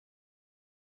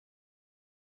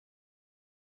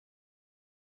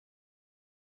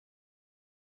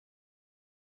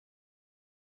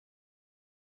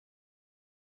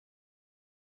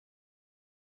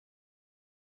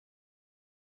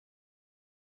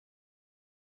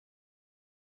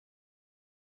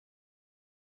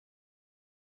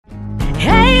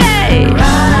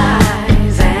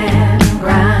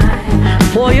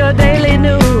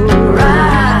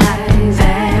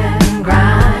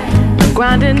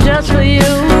just for you.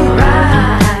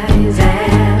 Rise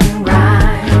and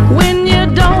grind. When you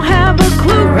don't have a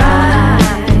clue,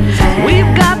 rise.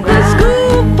 We've got the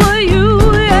scoop for you.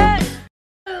 Yeah.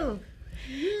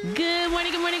 Good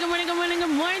morning, good morning, good morning, good morning, good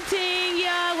morning,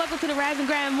 y'all. Welcome to the Rise and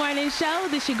Grind Morning Show.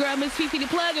 This your girl, Miss Fifi the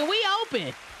Plug, and we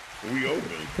open. We open.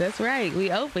 That's right.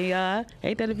 We open, y'all.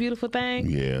 Ain't that a beautiful thing?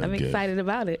 Yeah, I'm excited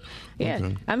about it. Yeah.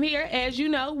 Okay. I'm here, as you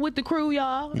know, with the crew,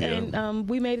 y'all. Yeah. And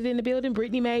we made it in the building.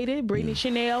 Brittany made it. Brittany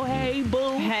Chanel. Hey,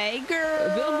 boo. Hey,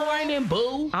 girl. Good morning,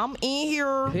 boo. I'm in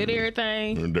here. Hit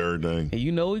everything. And everything. And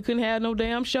you know we couldn't have no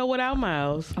damn show without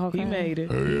Miles. Okay. He made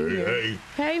it. Hey.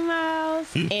 Hey, Miles.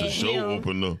 It's the And show him.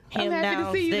 opener. I'm happy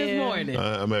to see you this morning.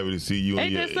 I'm happy to see you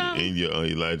Ain't that something? in your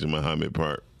Elijah Muhammad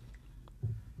part.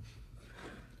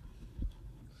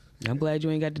 I'm glad you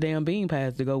ain't got the damn bean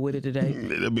pies to go with it today.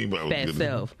 That bean pie was Fat good.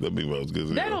 self. That bean pie was good.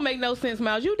 That don't make no sense,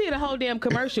 Miles. You did a whole damn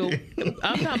commercial.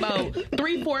 I'm talking about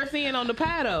 3/4 in on the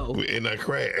pie, though. And I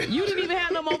crashed. You didn't even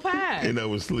have no more pie. And I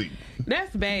was asleep.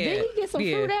 That's bad. Did he get some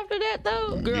fruit after that,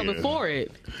 though? Girl, Yeah. before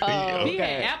it. He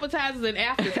had appetizers and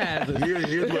aftertizers.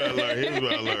 Here's what I learned. Here's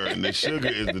what I learned. The sugar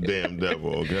is the damn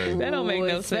devil, okay? That don't make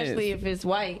no Especially sense. if it's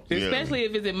white. Especially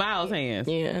if it's in Miles' hands.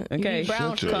 Yeah. Okay. You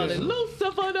brown Shut your Call ass it up.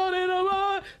 Lucifer, don't it,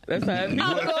 Amar? That's how it I'm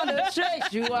gonna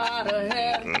chase you out of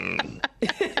heaven.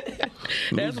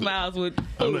 That's Miles with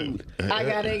I'm food. like, I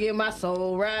gotta get my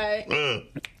soul right.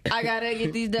 I gotta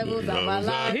get these devils out my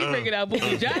life. He bringing out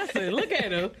Boogie Johnson. Look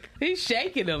at him. He's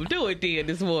shaking them. Do it then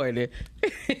this morning.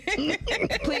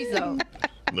 Please don't.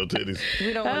 no titties.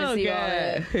 We don't want to see all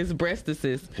that. His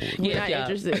breastises. We're not y'all.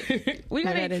 interested. We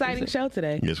got We're an not exciting interested. show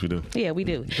today. Yes, we do. Yeah, we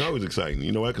do. It's always exciting.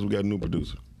 You know why? Because we got a new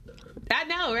producer. I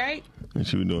know, right? And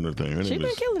she was doing her thing. Her She name been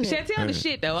is killing it. Chantel the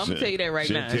shit, though. I'm going to tell you that right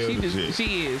now. Chantel the shit.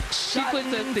 She is. She puts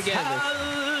us together.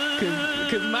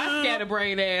 Because my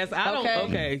scatterbrain ass, I don't,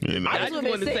 okay. And I I just just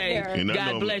want to sit say, there. And I God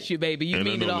normally- bless you, baby. You and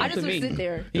I mean it all normally- I to just would me. sit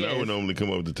there. And I Yes. would normally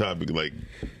come up with the topic like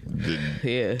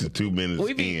Yeah. the 2 minutes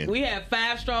in. We have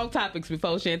 5 strong topics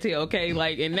before Chantel, okay?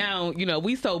 Like, and now, you know,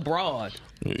 we so broad.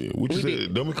 Yeah, what you we say?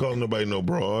 did. Don't be calling nobody no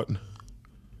broad.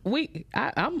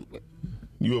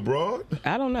 You a broad?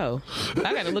 I don't know.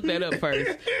 I got to look that up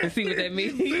first and see what that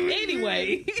means.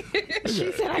 Anyway.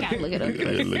 She said I gotta look it up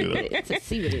Yeah, look it up. to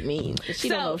see what it means. 'Cause she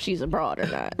don't So- know if she's abroad or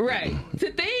not. Right.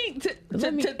 To things.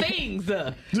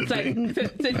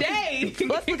 Today.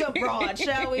 Let's look up broad,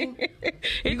 shall we?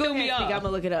 It threw me off. I'm gonna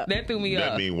look it up. That threw me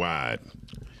That off. mean wide.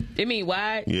 It mean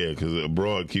wide? Yeah, because a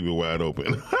broad keep it wide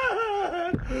open.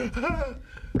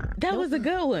 That was a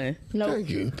good one, No. Thank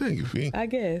you, Fee. I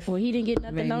guess. Well, he didn't get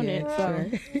nothing on it,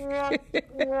 so.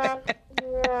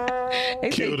 They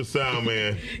Kill say, the sound,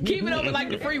 man. keep it open like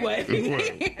the freeway.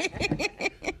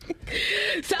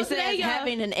 So It today, says y'all.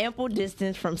 having an ample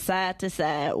distance from side to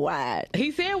side wide.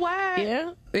 He said wide.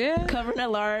 Yeah. Yeah. Covering a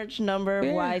large number of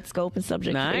Yeah. wide scope and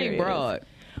subject Nah, I ain't areas. broad.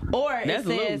 Or it That's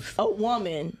says loose. a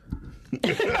woman.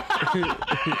 It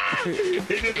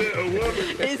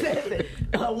says a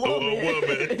Oh, woman. a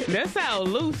woman. That sounds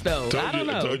loose though. I don't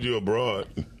know. Told you a broad.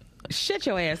 Shut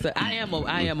your ass up. I am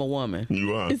a woman.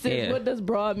 You are. It says, Yeah. what does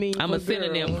broad mean? I'm for a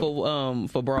synonym girl?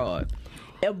 for broad.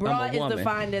 A broad I'm a woman. is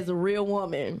defined as a real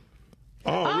woman.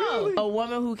 Oh, really? A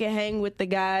woman who can hang with the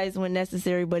guys when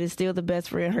necessary, but is still the best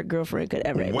friend her girlfriend could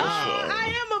ever have. Wow. I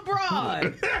am a broad.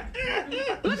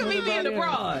 Look at me being a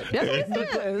broad. That's what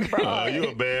it says. Broad. Oh, you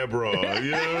a bad broad.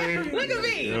 You know what I mean? Look at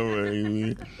me. All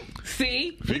right.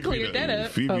 See, we cleared that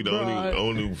up. Phoebe, the broad.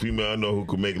 only female I know who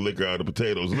can make liquor out of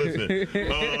potatoes. Listen.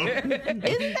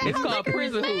 It's called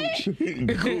prison hooch. What's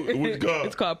it called?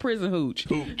 It's called prison hooch.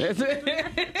 That's it.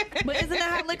 But isn't that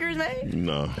how liquor is made?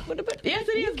 No. Yes,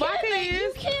 it is. Vodka You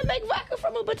is. can't make vodka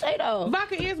from a potato.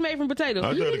 Vodka is made from potatoes. I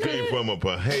thought it came from a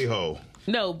potato.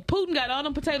 No, Putin got all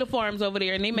them potato farms over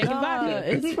there, and they making vodka.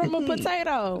 It's from a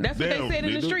potato. That's what they said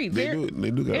in the streets. They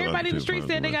do got Everybody in the streets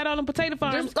said they got all them potato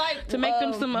farms Just like to make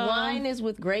them some wine is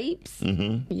with grapes.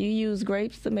 Mm-hmm. You use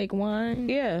grapes to make wine.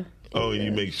 Yeah, Oh,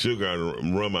 you make sugar out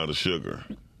of rum out of sugar.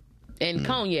 and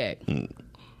cognac.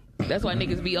 That's why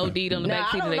niggas be OD'd on the Now, back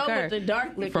I seat of don't their know car what the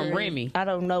dark liquor from is. Remy. I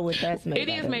don't know what that's made. It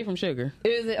is out made from sugar. of.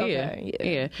 Is it? Okay.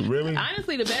 Yeah. Remy?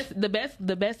 Honestly,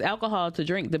 the best alcohol to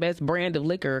drink, the best brand of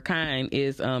liquor kind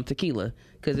is tequila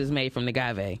because it's made from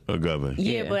agave. Agave.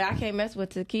 Yeah, Yeah. but I can't mess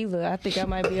with tequila. I think I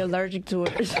might be allergic to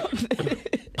it or something.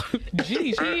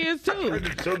 Geez, he is too.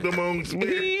 Choke them on He Smith.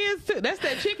 is too. That's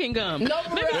that chicken gum. No,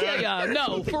 Let me tell y'all.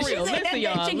 No, for real. said Listen, that's that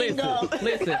y'all. chicken gum.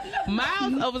 Listen.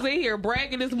 Miles was in here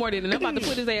bragging this morning, and I'm about to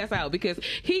put his ass out because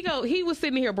he was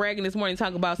sitting here bragging this morning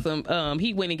talking about some.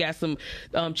 He went and got some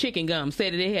chicken gum.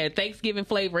 Said that it had Thanksgiving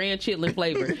flavor and chitlin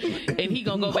flavor, and he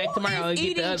gonna go back tomorrow and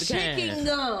get the other chicken kind.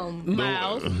 gum.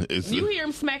 Miles, you hear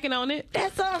him smacking on it?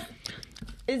 That's a.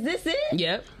 Is this it?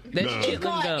 Yep. That's No. It's chitlin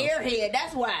called gum. airhead.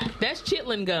 That's why. That's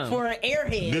chitlin gum. For an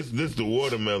airhead. This the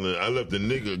watermelon. I left the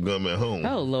nigga gum at home.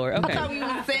 Oh Lord. Okay. I thought we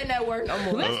were saying that word no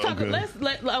more. Let's talk.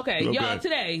 okay. Okay, y'all.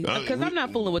 Today, because I'm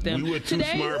not fooling with them. We were two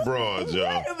today, smart broads,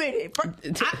 y'all. Wait a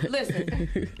minute. Listen.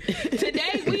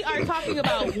 Today we are talking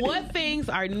about what things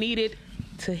are needed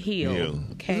to heal. Heal.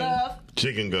 Okay. Love.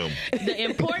 Chicken gum. The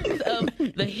importance of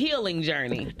the healing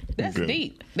journey. That's Okay.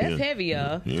 deep. That's Yeah. heavy,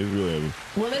 y'all. Yeah, it's real heavy.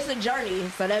 Well, it's a journey,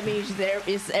 so that means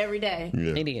it's every day.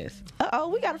 Yeah. It is. Uh-oh,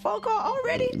 we got a phone call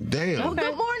already? Damn. Okay.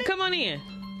 Good morning. Come on in.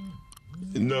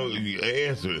 No, you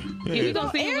answer it. Yeah, we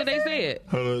gonna see what they said.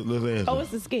 Hold on, let's answer. Oh,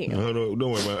 it's a scam. Hold on,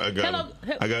 don't worry about it. I got Hello.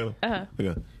 him. I got him. Uh-huh. I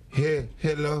got him.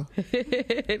 Hello.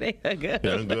 They hung up.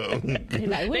 Yeah, I'm good.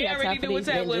 Like, we They got already time for knew what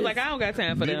these time was. bitches. Like I don't got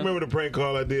time for Do you them. remember the prank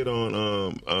call I did on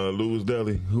Louis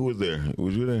Deli? Who was there?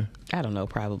 Was you there? I don't know.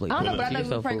 Probably. I don't know, but I know You're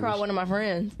you so prank call foolish. one of my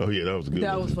friends. Oh yeah, that was good.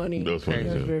 That was funny. That was funny.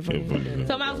 That was very funny. Yeah,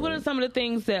 So, Miles, what are some of the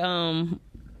things that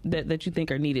that you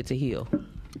think are needed to heal?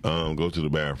 Go to the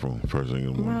bathroom first thing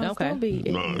in the morning. Miles, Okay. don't be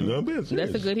No, I'm being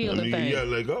serious. That's a good healing I mean, thing. You gotta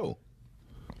let go.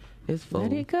 It's full.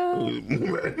 Let it go.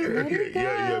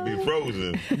 Yeah, be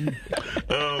frozen.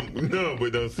 No,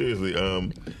 but no, seriously.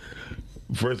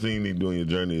 First thing you need to do in your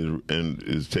journey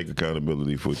is take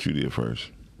accountability for what you did first.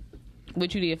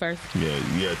 What you did first? Yeah,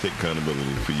 you gotta take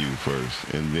accountability for you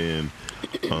first, and then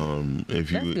if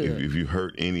That's you good. if you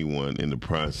hurt anyone in the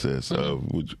process of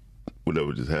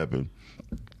whatever just happened,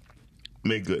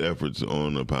 make good efforts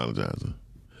on apologizing.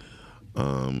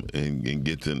 And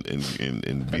get to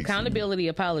and be Accountability.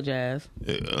 Apologize.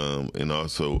 and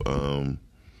also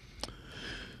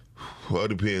well, it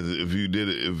depends. If you did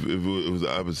it, if it was the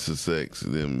opposite sex,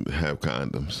 then have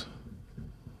condoms.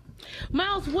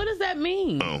 Miles, what does that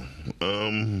mean? Oh,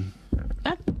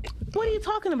 What are you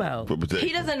talking about? for protection.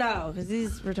 He doesn't know because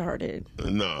he's retarded.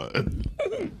 No,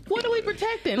 What are we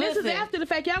protecting? This is Listen. after the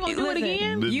fact. Y'all gonna do it Listen.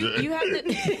 again? You have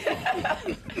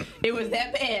to. It was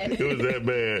that bad. it was that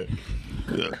bad.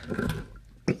 Yeah.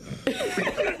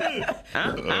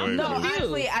 I'm No, confused.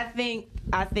 honestly,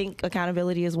 I think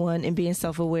accountability is one, and being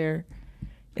self-aware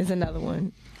is another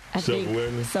one.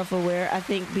 Self-awareness? Self-aware. I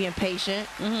think being patient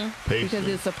because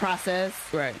it's a process,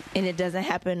 Right. and it doesn't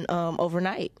happen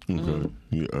overnight. Okay.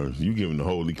 You giving the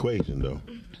whole equation though.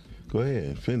 Go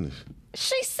ahead, finish.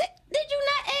 She said, "Did you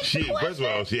not ask She the question?" first of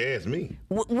all, she asked me.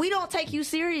 We don't take you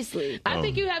seriously. I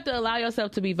think you have to allow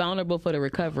yourself to be vulnerable for the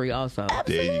recovery also.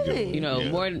 There you go. Absolutely. You know,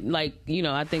 Yeah. more like,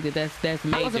 I think that's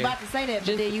major. I was about to say that,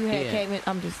 but then you had yeah. came in.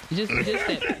 I'm just. Just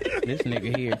that this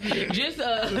nigga here. Just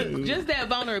that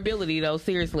vulnerability though,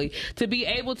 seriously. To be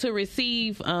able to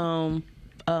receive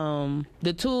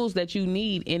the tools that you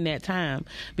need in that time,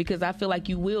 because I feel like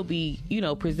you will be,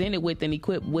 presented with and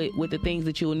equipped with the things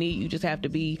that you'll need. You just have to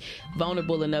be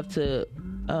vulnerable enough to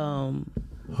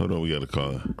Hold on, we got a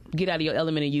caller. get out of your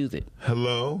element and use it.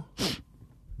 Hello?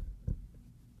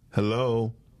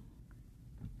 Hello?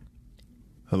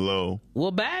 Hello?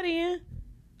 Well, bye then.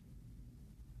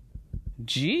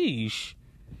 Jeesh.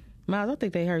 Miles, I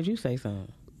think they heard you say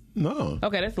something. No.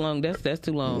 Okay, that's long. That's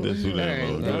too long. That's too damn All right,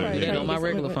 long. I'll All right, do that yeah. on my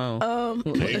regular phone.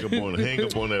 Hang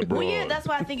up on that broad. Well, yeah, that's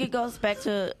why I think it goes back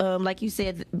to, like you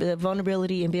said, the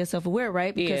vulnerability and being self-aware,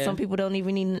 right? Because Yeah. some people don't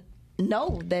even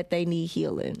know that they need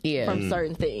healing Yeah. from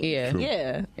certain things. Yeah. True.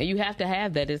 Yeah. And you have to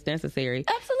have that. It's necessary.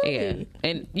 Absolutely. Yeah.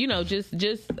 And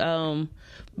just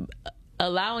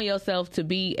allowing yourself to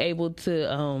be able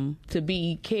to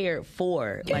be cared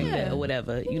for like Yeah. that or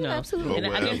whatever, absolutely. And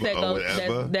I guess that goes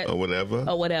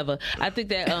or whatever. I think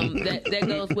that that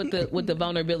goes with the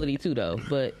vulnerability too, though.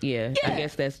 But yeah, I Yeah.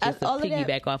 guess that's just a All of that-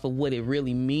 piggyback off of what it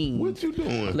really means. What you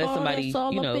doing? Let Oh, somebody, that's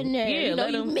all up in there. yeah, You know,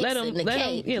 let you them, mix let it in them, the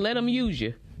cake. let them use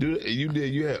you. Dude,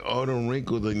 you had all them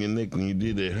wrinkles on your neck when you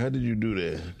did that. How did you do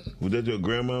that? Was that your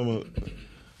grandmama?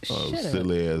 Oh, Shut up.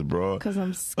 silly ass broad. Because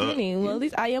I'm skinny. Well, at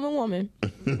least I am a woman.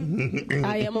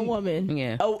 I am a woman.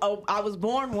 Yeah. Oh, I was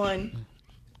born one.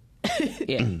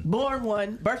 Yeah. Born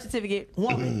one. Birth certificate,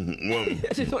 woman. Woman,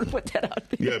 I just want to put that out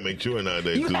there. you gotta make sure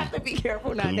nowadays You too. have to be careful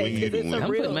when nowadays you- because it's when- a I'm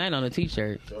putting real. mine on a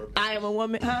T-shirt. I am a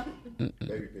woman, huh?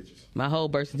 My whole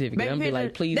birth certificate. Baby I'm be like,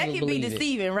 picture, please that don't can be believe it.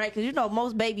 deceiving, right? Because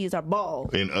most babies are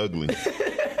bald. And ugly.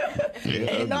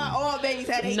 And not all babies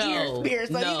had their ears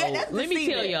pierced. So that's let me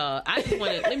tell y'all. I just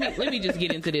want to let me just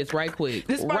get into this right quick.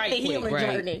 This is the healing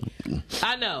journey.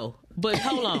 I know, but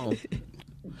hold on.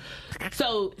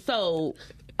 So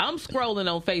I'm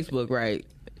scrolling on Facebook, right?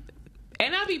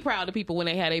 And I be proud of people when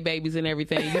they have their babies and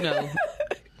everything, you know.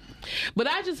 But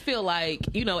I just feel like,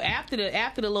 you know, after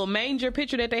the little manger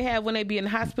picture that they have when they be in the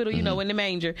hospital, you know, in the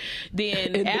manger,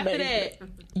 then after that,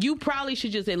 you probably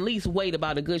should just at least wait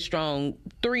about a good strong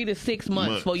 3 to 6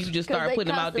 months before you just start putting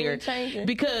them out there.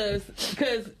 Because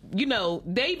you know,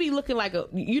 they be looking like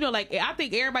like I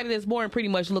think everybody that's born pretty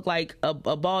much look like a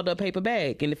balled up paper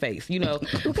bag in the face, you know.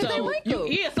 So so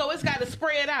it's got to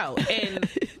spread out, and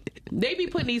they be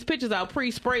putting these pictures out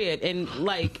pre-spread, and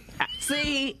like,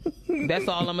 see, that's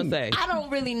all I'm gonna say. I don't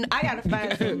really. I gotta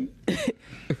find some.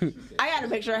 I gotta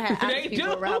make sure I have other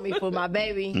people around me for my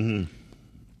baby. Mm-hmm.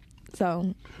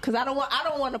 So, because I don't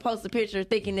want to post a picture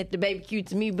thinking that the baby cute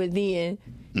to me, but then.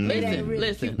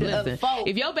 Listen.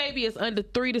 If your baby is under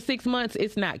 3 to 6 months,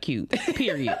 it's not cute.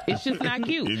 Period. It's just not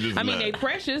cute. I mean, they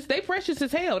precious. They precious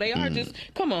as hell. They are just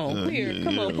come on,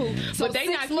 poo. So but they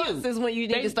 6 not months cute. Is when you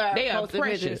need to start. They are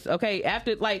precious. Pictures. Okay,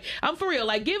 after like I'm for real.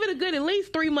 Like give it a good at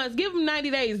least 3 months. Give them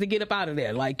 90 days to get up out of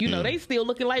there. Like you know they still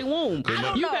looking like womb. I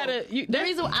don't know. The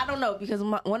reason I don't know because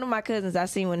one of my cousins I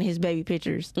seen one of his baby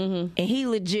pictures and he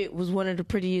legit was one of the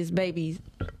prettiest babies.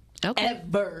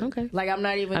 Ever. Okay. Like I'm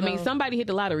not even. I mean, somebody hit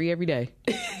the lottery every day.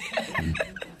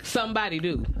 Somebody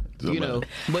do. You know,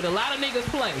 but a lot of niggas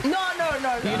play. No.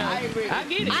 You know, I agree. I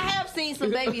get it. I have seen some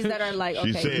babies that are like,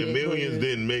 okay. She's saying millions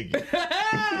didn't make it.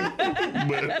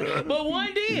 but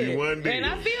one did. One did. And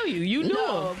I feel you. You knew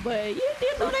them. But you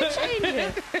know they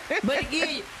changing. But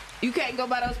again, you can't go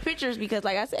by those pictures because,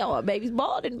 like I said, baby's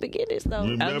bald in the beginning. So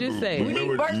I'm just saying. We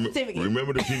need birth certificate.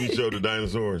 Remember the TV show The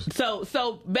Dinosaurs?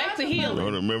 So back to healing.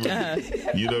 Remember?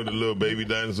 You know the little baby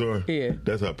dinosaur? Yeah.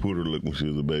 That's how Pooter looked when she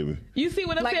was a baby. You see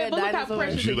what I'm saying? But look how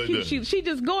precious and cute she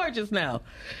just gorgeous now.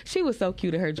 She was so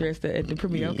cute in her dress at the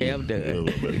premiere. Okay, I'm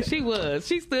done. She was.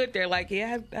 She stood there like,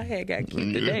 yeah, I had got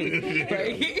cute today.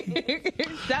 Right?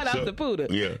 Shout out to Pooter.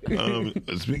 Yeah.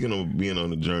 Speaking of being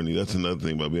on the journey, that's another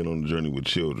thing about being on the journey with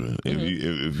children.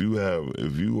 If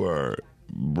you are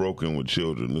broken with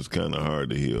children, it's kind of hard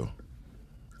to heal.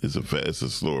 It's a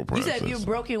slower process. You said if you're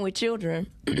broken with children.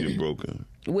 You're broken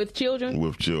with children.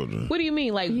 With children. What do you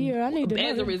mean? Like I need to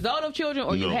as a result of children,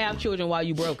 or you have children while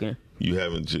you broken? You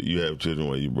have children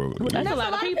while you broken. That's a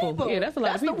lot of people. Yeah, that's a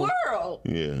lot of people. That's the world.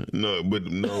 Yeah,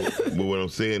 but what I'm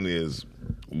saying is,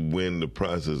 when the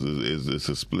process is it's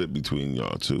a split between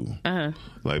y'all two,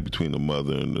 like between the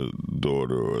mother and the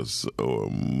daughter, or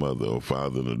mother or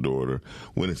father and the daughter.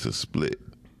 When it's a split,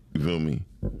 you feel me?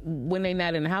 When they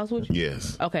not in the house with you?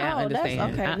 Yes. Okay, I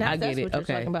understand. Okay, I get it. What you're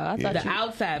talking about. I thought the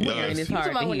outside parent is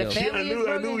hard to heal.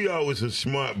 I knew y'all was a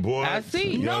smart boy. I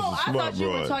see. No, I thought you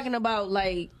were talking about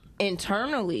like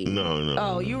internally. No.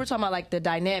 Oh, you were talking about like the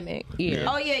dynamic. Yeah.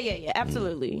 Oh yeah.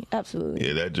 Absolutely.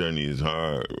 Yeah, that journey is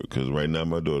hard because right now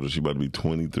my daughter, she about to be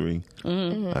 23. I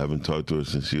haven't talked to her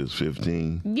since she was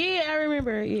 15. Yeah, I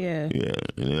remember. Yeah. Yeah,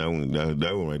 and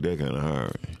that one right there kind of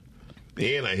hard.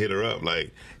 And I hit her up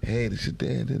like, "Hey, this your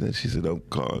dad?" She said, "Don't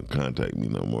contact me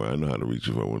no more. I know how to reach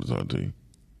you if I want to talk to you."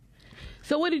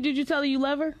 So what did you tell her you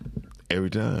love her? Every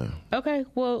time. Okay,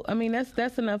 well, I mean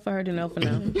that's enough for her to know for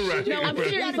now. Right. No, I'm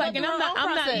serious. Like, and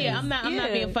I'm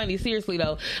not being funny. Seriously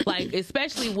though, like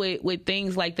especially with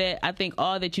things like that, I think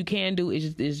all that you can do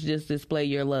is just display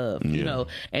your love, you know,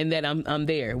 and that I'm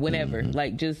there whenever.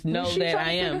 Like just know that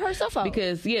I am.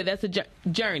 Because that's a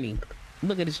journey.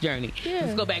 Look at this journey. Yeah.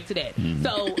 Let's go back to that.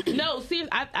 So no, seriously,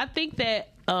 I think that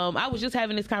I was just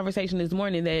having this conversation this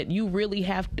morning that you really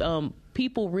have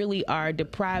people really are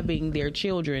depriving their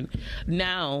children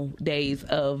nowadays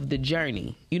of the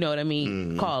journey. You know what I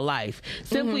mean? Called life.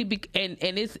 Simply and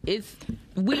it's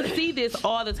we see this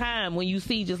all the time when you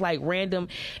see just like random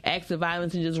acts of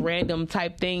violence and just random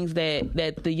type things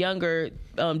that the younger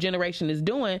generation is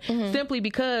doing simply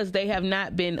because they have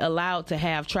not been allowed to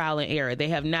have trial and error. They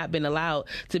have not been allowed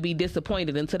to be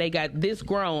disappointed until they got this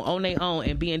grown on their own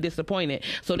and being disappointed,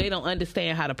 so they don't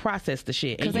understand how to process the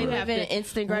shit. Because they live in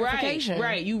instant gratification.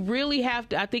 Right. You really have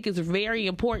to. I think it's very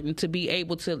important to be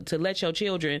able to let your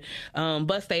children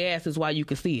bust their asses while you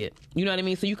can see it. You know what I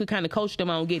mean? So you can kind of coach them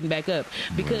on getting back up.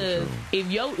 Because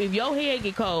if your head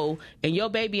get cold and your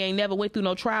baby ain't never went through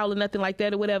no trial or nothing like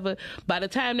that or whatever, by the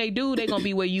time they do, they gonna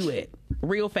be where you at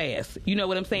real fast. You know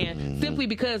what I'm saying? Simply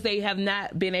because they have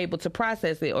not been able to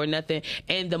process it or nothing.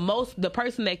 And the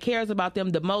person that cares about them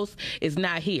the most is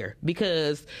not here,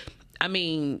 because I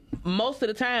mean, most of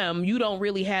the time, you don't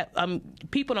really have,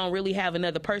 people don't really have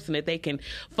another person that they can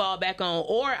fall back on.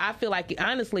 Or I feel like,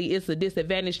 honestly, it's a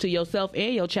disadvantage to yourself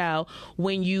and your child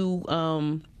when you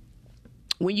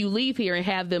leave here and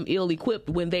have them ill-equipped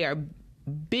when they are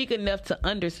big enough to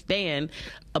understand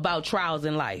about trials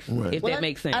in life, if that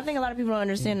makes sense. I think a lot of people don't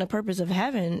understand the purpose of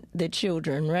having the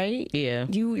children, right? Yeah.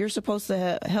 You're supposed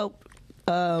to help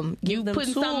you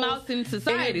putting something out in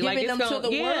society, like giving them to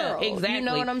the world. Exactly. You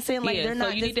know what I'm saying? Like they're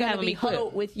not just going to be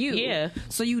huddled with you. Yeah.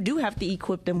 So you do have to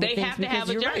equip them with they things have to because have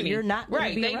a you're journey. Right. You're not going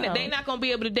to be around. They're not going to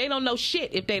be able to. They don't know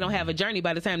shit if they don't have a journey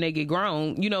by the time they get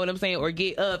grown. You know what I'm saying? Or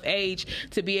get of age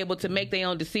to be able to make their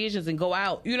own decisions and go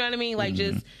out. You know what I mean? Like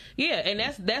just and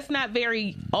that's not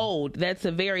very old. That's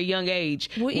a very young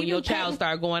age when your child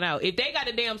start going out. If they got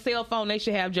a damn cell phone, they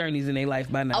should have journeys in their life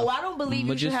by now. Oh, I don't believe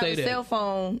you should have a cell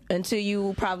phone until you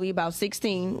probably about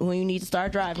 16 when you need to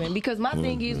start driving. Because my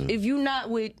thing is, if you're not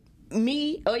with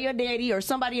me or your daddy or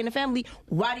somebody in the family,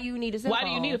 why do you need a cell phone? Why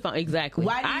do you need a phone? Exactly.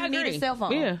 Why do you need a cell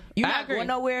phone? Yeah, you're not going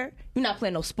nowhere. You're not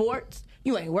playing no sports.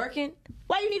 You ain't working.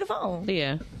 Why you need a phone?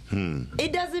 Yeah.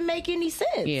 It doesn't make any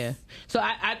sense. Yeah. So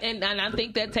I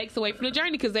think that takes away from the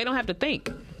journey because they don't have to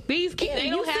think. These kids, they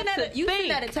don't have to think. You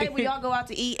sit at a table, y'all go out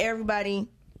to eat, everybody.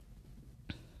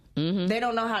 They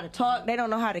don't know how to talk. They don't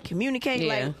know how to communicate.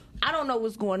 Yeah. Like, I don't know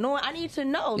what's going on. I need to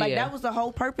know. Like, that was the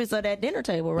whole purpose of that dinner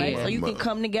table, right? Yeah. So you can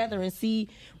come together and see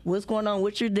what's going on,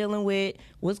 what you're dealing with,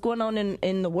 what's going on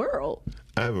in the world.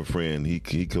 I have a friend. He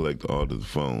collects all the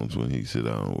phones when he sit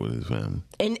down with his family.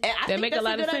 And I think make that's a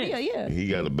lot good of sense. idea, yeah. He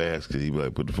got a basket. He be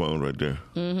like, put the phone right there.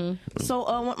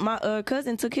 So my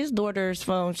cousin took his daughter's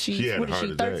phone. She had a heart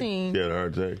attack. 13. She had a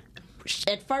heart attack.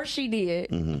 At first she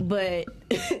did, but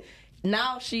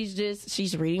now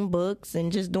she's reading books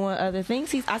and just doing other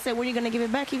things. I said, when are you going to give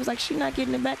it back? He was like, she's not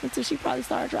getting it back until she probably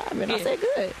started driving. I said,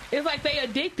 good. It's like they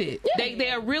addicted. Yeah. They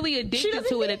are really addicted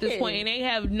to it at this point, and they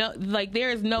have no, like,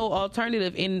 there is no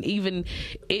alternative in even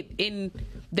in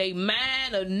they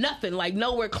mind or nothing, like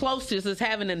nowhere close to just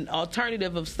having an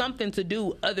alternative of something to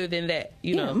do other than that.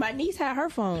 You know, my niece had her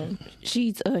phone.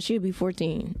 She'll be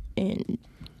 14 in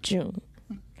June,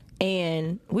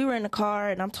 and we were in the car,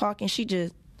 and I'm talking.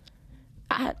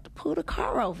 I had to pull the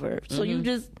car over. So you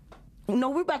just,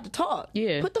 we're about to talk.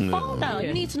 Yeah. Put the phone down. Yeah.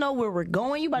 You need to know where we're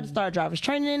going. You about to start driver's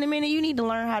training in a minute. You need to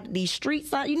learn how these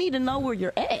streets are. You need to know where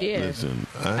you're at. Yeah. Listen,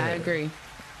 I agree.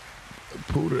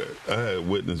 I had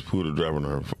witnessed Puda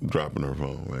dropping her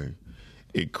phone, right?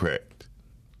 It cracked.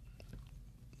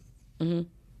 She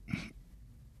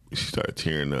started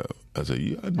tearing up. I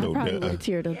said, I know I probably that. would have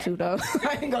teared up too, though.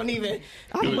 I ain't gonna even.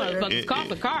 Motherfuckers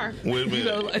cost a car. Wait a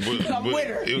minute. You know, I'm with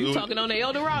her. You talking on the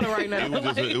Eldorado right now. It was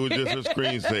just a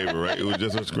screensaver, right? It was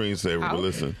just a screensaver. But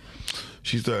listen,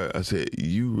 she started. I said,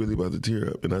 "You really about to tear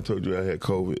up?" And I told you I had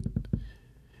COVID,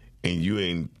 and you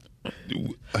ain't.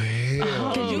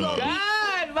 Hell no.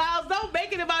 God, Miles, don't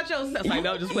make it about yourself. Like,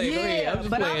 no, just play it. Go ahead. I'm just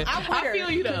playing. I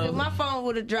feel you though. If my phone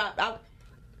would have dropped,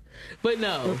 but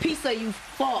no, a piece of you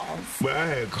falls. But I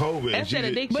had COVID. That's an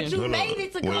addiction. But you made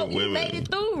it to go. You made it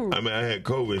through. I mean, I had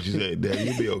COVID. She said, "Dad,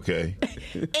 you'll be okay."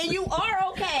 And you are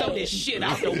okay. Throw this shit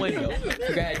out the window.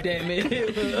 God damn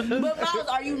it. But Miles,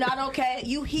 are you not okay?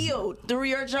 You healed through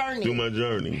your journey. Through my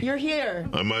journey. You're here.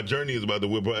 My journey is about to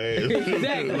whip her ass.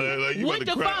 Exactly. like you with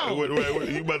about to the cry. phone.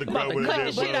 You about to cry with cut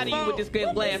that the shit out of you with this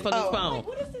glass on this phone.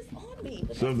 What is this on me?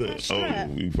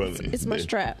 Something. You funny. It's my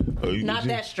strap. Not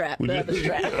that strap. The other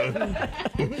strap.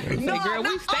 No, girl,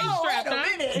 we stay strapped,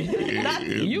 huh?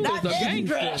 You was a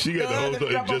gangster. She got the whole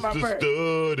thing. Just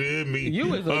stood in me. You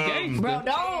was a gangster. Bro,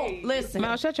 don't listen.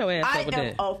 Miles, shut your ass I up with am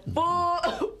that. a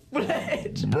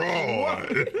full-fledged Broad.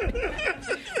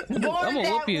 born whoop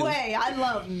that you. way. I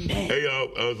love men. Hey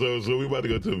y'all, so we about to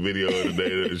go to a video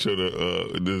today to show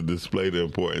display the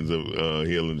importance of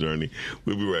healing journey.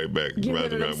 We'll be right back. Get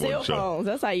rid of them cell phones.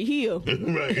 That's how you heal.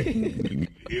 Right.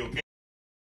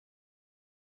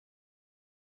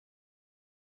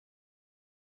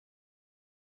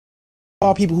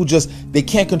 Are people who they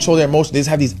can't control their emotions. They just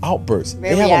have these outbursts.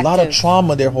 They have a lot of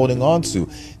trauma they're holding on to.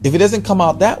 If it doesn't come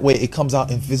out that way, it comes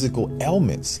out in physical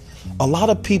ailments. A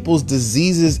lot of people's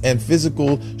diseases and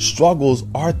physical struggles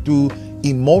are through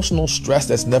emotional stress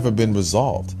that's never been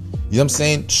resolved. You know what I'm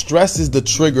saying? Stress is the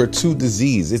trigger to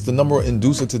disease. It's the number one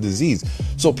inducer to disease.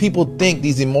 So people think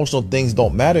these emotional things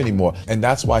don't matter anymore. And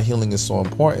that's why healing is so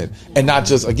important. And not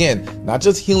just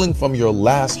healing from your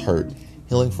last hurt,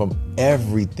 healing from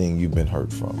everything you've been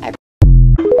hurt from.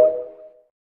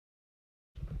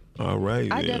 All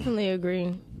right. I definitely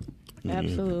agree.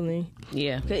 Absolutely.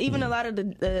 Yeah. 'Cause even a lot of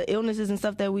the illnesses and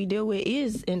stuff that we deal with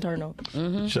is internal.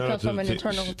 Shout out Comes from an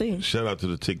internal thing. Shout out to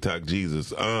the TikTok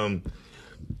Jesus.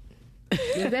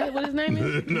 Is that what his name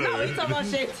is? No, he's talking about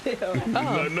Chantel.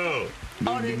 No.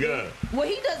 The guy. Well,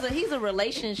 he's a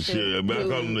relationship. Shit, but I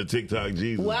dude. call him the TikTok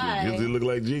Jesus. Why? Because he look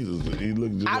like Jesus. He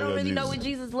look just I like don't really Jesus. know what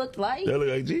Jesus looked like. That look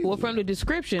like Jesus. Well, from the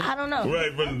description. I don't know.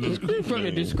 Right from the description. From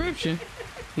the description.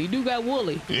 He do got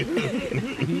woolly.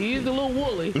 He is a little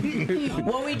woolly.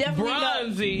 Well, we definitely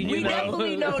Bronzy, know. We you know.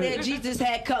 definitely know that Jesus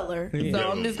had color.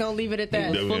 So I'm just gonna leave it at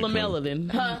that. Yeah. Full of melanin.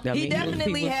 He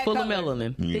definitely had full color. of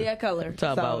melanin. He had color.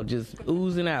 Talk So, about just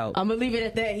oozing out. I'm gonna leave it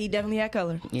at that. He definitely had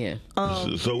color. Yeah.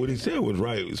 So what he said was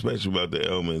right, especially about the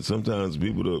ailment. Sometimes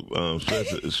people,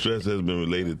 stress has been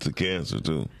related to cancer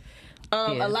too.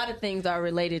 Yeah. A lot of things are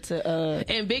related to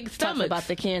And big talking stomachs. about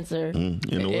the cancer. You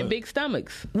know what? And big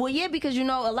stomachs. Well, yeah, because a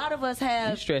lot of us You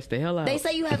have. stress the hell out. They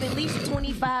say you have at least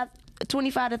 25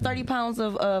 to 30 pounds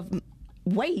of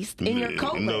waste in your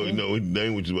colon. No, that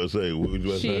ain't what you about to say. What was you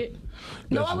about to say? Shit.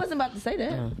 No, I wasn't about to say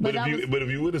that. But I was, if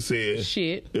you would have said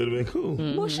Shit. it would have been cool.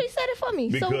 well, she said it for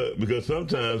me. So Because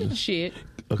sometimes Shit.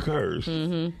 occurs.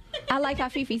 I like how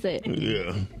Fifi said.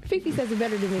 Yeah. Fifi says it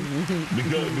better than me.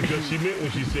 Because she meant when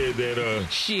she said that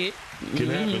Shit. can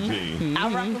happen to you.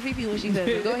 I rock with Fifi when she says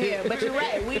it. Go ahead. But you're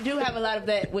right. We do have a lot of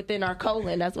that within our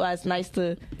colon. That's why it's nice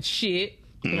to. Shit.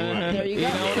 There you go.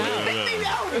 Fifi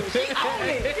owned it. She owned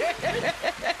it.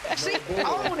 She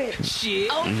owned it.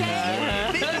 Shit.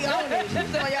 Okay. Fifi owned it.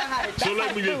 She's showing y'all how to. So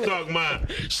let me just talk my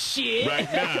Shit.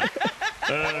 right now.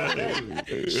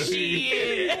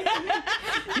 Shit.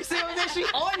 You see what I'm saying? She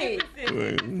on it.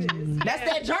 That's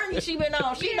that journey she been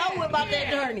on. She know about that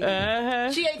journey.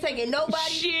 Uh-huh. She ain't taking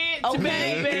nobody. Shit.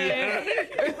 Okay. Baby.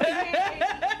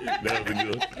 That was a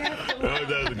good. That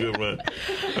was a good run.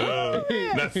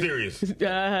 Not serious.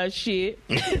 Shit.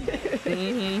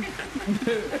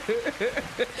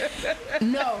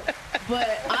 No,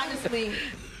 but honestly,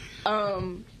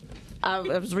 I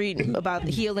was reading about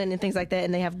healing and things like that,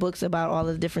 and they have books about all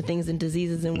the different things and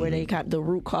diseases and where they got the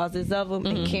root causes of them.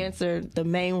 And cancer, the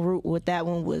main root with that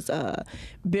one was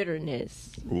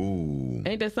bitterness. Ooh.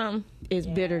 Ain't that something? Is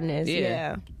bitterness?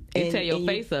 Yeah. You tear your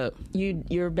face up.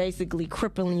 You're basically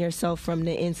crippling yourself from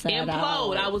the inside out.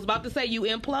 Implode. I was about to say you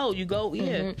implode. You go,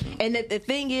 yeah. And the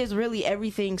thing is, really,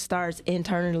 everything starts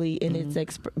internally and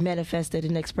it's manifested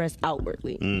and expressed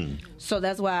outwardly. So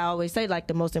that's why I always say, like,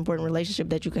 the most important relationship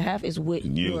that you can have is with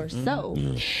yourself.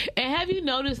 And have you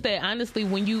noticed that, honestly,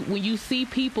 when you see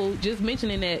people, just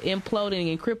mentioning that imploding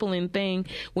and crippling thing,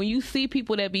 when you see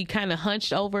people that be kind of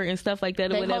hunched over and stuff like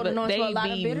that or They whatever, holding on to they a lot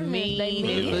of be bitterness. mean They as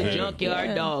mean. a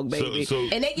junkyard dog, baby.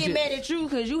 And they get mad at you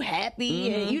because you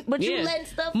happy, and you letting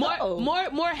stuff go.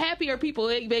 More happier people,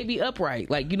 they be upright.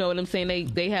 Like, you know what I'm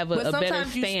saying? They have a better stance. But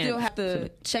sometimes you still have to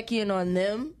check in on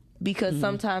them, because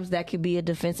sometimes that could be a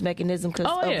defense mechanism because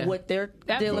of what they're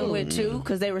dealing with too.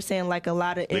 Because they were saying, like, a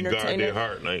lot of They guard entertainers, their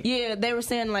heart, like. yeah, they were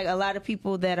saying, like, a lot of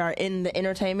people that are in the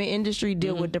entertainment industry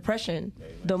deal with depression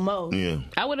the most. Yeah.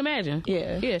 I would imagine.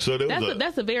 Yeah. So there was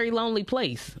that's a very lonely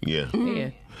place. Yeah. Yeah.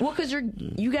 Well, because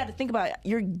you got to think about it.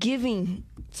 You're giving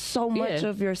so much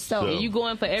of yourself. So- You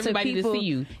going for everybody to people, see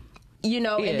you. You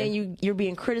know, Yeah. and then you're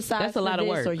being criticized. That's a for lot of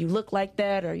this, work. or you look like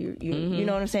that, or you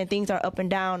know what I'm saying. Things are up and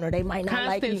down, or they might not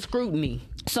like Constant you. scrutiny.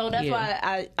 So that's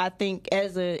why I think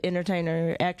as an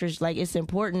entertainer, actors, like, it's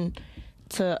important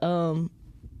to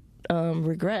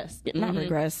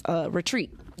retreat.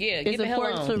 Yeah, It's get the hell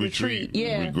important on. to retreat.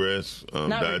 Yeah. Regress, Not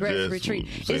digest. regress, retreat.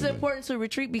 same It's thing. important to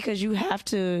retreat because you have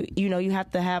to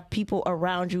have people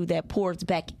around you that pours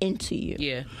back into you.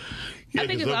 Yeah. Yeah, I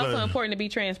think 'cause it's also sometimes- important to be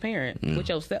transparent with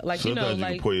yourself. Like, Sometimes you you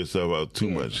like can pour yourself out too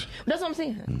much. That's what I'm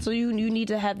saying. So you need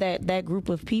to have that group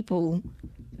of people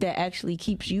that actually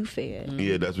keeps you fed.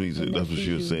 Yeah, that's what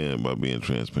she was saying about being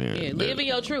transparent. yeah, live in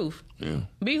your truth. Yeah.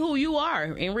 Be who you are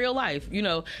in real life. You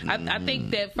know, I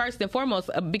think that first and foremost,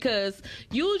 because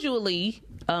usually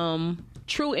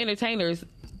true entertainers,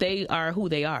 they are who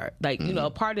they are. Like, you know, a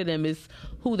part of them is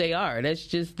who they are. That's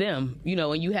just them. You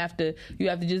know, and you have to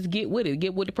just get with it.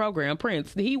 Get with the program.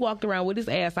 Prince, he walked around with his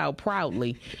ass out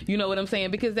proudly. You know what I'm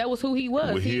saying? Because that was who he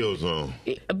was. With heels on.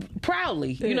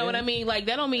 Proudly. You know what I mean? Like,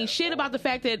 that don't mean shit about the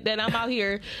fact that I'm out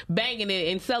here banging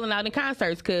it and selling out in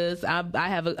concerts, because I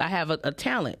have a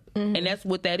talent. And that's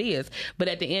what that is. But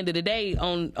at the end of the day,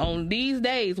 on these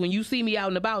days when you see me out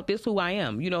and about, this is who I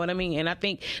am. You know what I mean? And I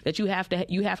think that you have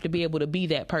to be able to be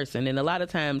that person. And a lot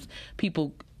of times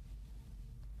people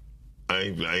I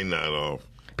ain't not off.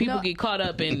 people get caught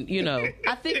up in,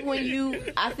 I think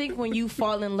when you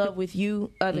fall in love with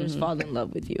you, others fall in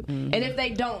love with you. And if they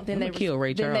don't, then they kill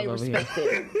Ray Charles over respect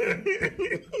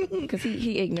it. Because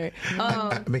he ignorant.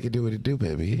 Make it do what it do,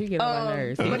 baby. He get on my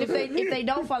nerves. But if they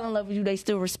don't fall in love with you, they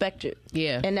still respect it.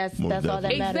 Yeah. And that's all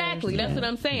that matters. Exactly. That's what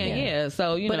I'm saying. Yeah.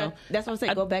 So, But that's what I'm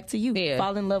saying. Go back to you. Yeah.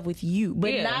 Fall in love with you.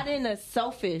 But not in a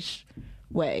selfish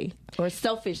way or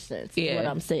selfish sense is what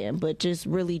I'm saying. But just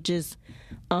really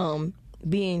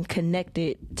being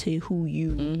connected to who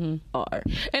you are.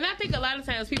 And I think a lot of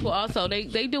times people also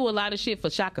they do a lot of shit for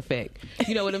shock effect.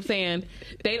 You know what I'm saying?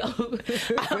 They don't.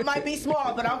 I might be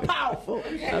small, but I'm powerful.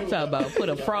 I'm talking about put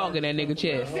a frog in that nigga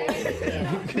chest.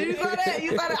 You saw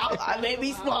that? I may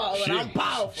be small, but I'm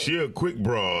powerful. She a quick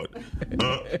broad.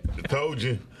 Told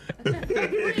you.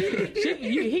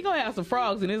 He gonna have some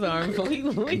frogs in his arms, so he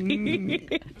like he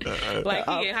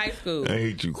in high school. I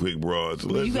hate you, quick broads.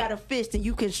 You got a fist and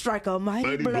you can strike a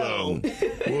mighty blow. What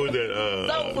was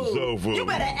that? Soul food. You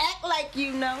better act like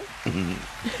you know.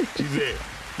 She said,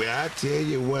 "But I tell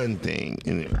you one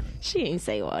thing." She ain't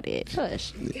say all that.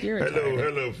 Hush.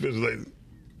 Hello, fist like.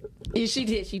 Yeah, she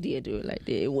did do it like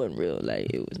that. It wasn't real, like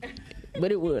it was. But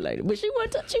it was like that. But she was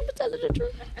telling the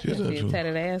truth. She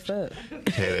tatted ass up.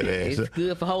 It's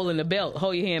good for holding the belt.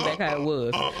 Hold your hand back how it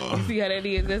was. You see how that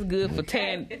is? That's good for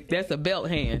tan. That's a belt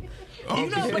hand. You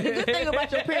know, but the good thing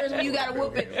about your parents when you got a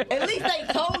whooping, at least they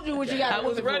told you what you got a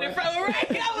whooping for. I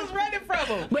was running from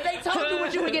them. But they told you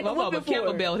what you would get the whooping for.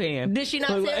 A belt hand. Did she not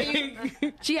tell you?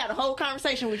 She had a whole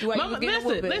conversation with you while you were getting a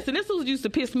whooping. Listen, this was used to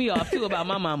piss me off too about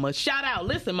my mama. Shout out.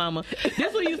 Listen, mama.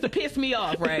 This one used to piss me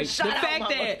off, right?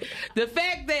 The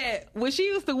fact that when she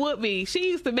used to whoop me, she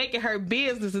used to make it her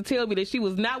business to tell me that she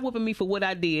was not whooping me for what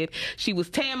I did. She was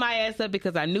tearing my ass up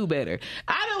because I knew better.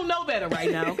 I don't know better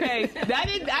right now, okay?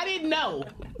 I didn't know.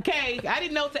 Okay? I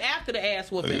didn't know till after the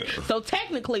ass whooping. So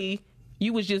technically,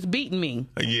 you was just beating me.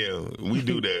 Yeah, we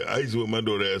do that. I used to whip my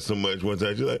daughter ass so much one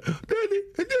time. She's like, Daddy,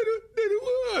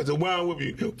 I said, why I whip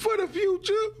you? For the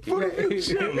future.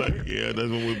 I'm like, yeah, that's what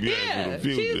we'll be at for the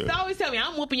future. She used to always tell me,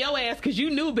 I'm whooping your ass because you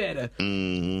knew better.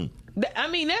 Mm-hmm. I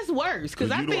mean, that's worse.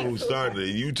 Because I think you know who started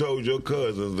it. You told your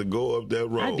cousins to go up that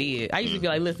road. I did. I used to be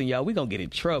like, listen, y'all, we gonna get in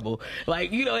trouble.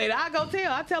 Like, and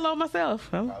I tell on myself.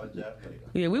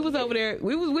 Yeah, we was over there.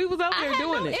 We was over there doing it. I had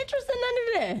no interest in none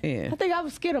of that. Yeah. I think I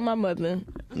was scared of my mother.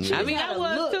 I mean, I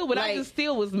was too, but I just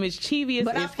still was mischievous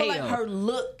as hell. But I feel like her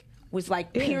look was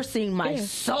like piercing my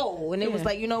soul, and it was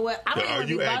like, you know what? Are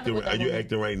you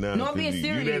acting right now? No, I'm being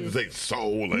serious. You didn't have to say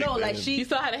soul. No, like you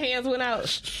saw how the hands went out.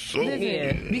 Soul.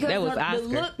 Because that was Oscar. The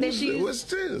look that she what's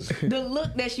this? The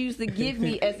look that she used to give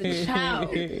me as a child,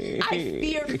 I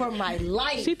feared for my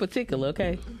life. She particular,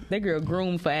 okay? That girl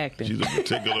groomed for acting. She's a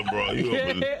particular broad. Y'all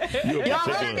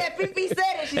heard that Fifi said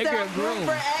it. She said I'm groomed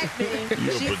for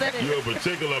acting. You're a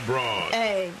particular broad.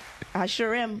 Hey. I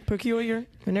sure am peculiar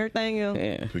and everything else.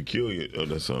 Yeah. Peculiar. Oh,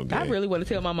 that sounds good. I really want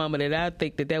to tell my mama that I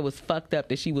think that was fucked up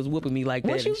that she was whooping me like that.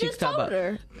 What you just told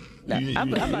her?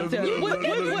 I'm about to tell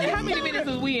her. How many minutes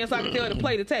was we in so I can tell her to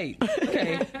play the tape?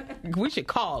 Okay. We should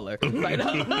call her. Like,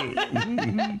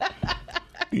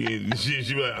 yeah,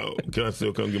 she be like, oh, can I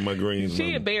still come get my greens?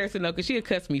 She embarrassing though, because she'll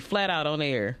cuss me flat out on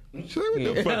air. She's like,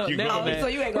 what the fuck you so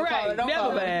you ain't gonna call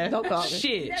her. Don't call her.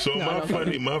 Shit. So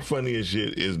my funniest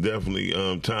shit is definitely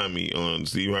Tommy on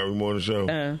Steve Harvey Morning Show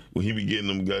when he be getting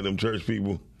them goddamn church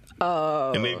people.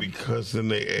 And they be cussing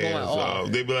their ass off.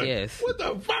 They be like, what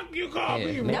the fuck you call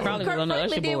me? That's what Kirk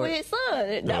Franklin did with his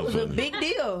son. That was a big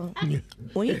deal.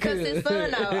 When he cussed his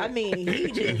son out, I mean, he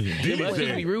just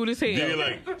be rude as hell. They're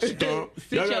like, stop.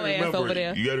 Sit your ass over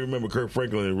there. You gotta remember Kirk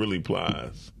Franklin really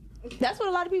applies. That's what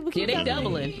a lot of people keep they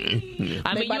doubling.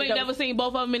 I mean, you ain't never seen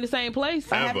both of them in the same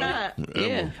place? I have not.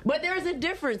 Yeah. But there's a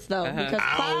difference, though. Because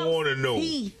I don't want to know.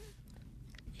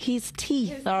 His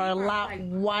teeth are a lot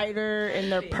wider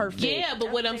and they're perfect. Yeah, but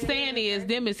what I'm saying is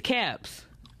them is caps.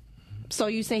 So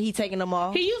you saying he taking them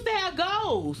off? He used to have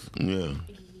goals. Yeah.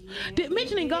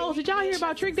 Mentioning goals, did y'all hear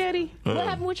about Trick Daddy? What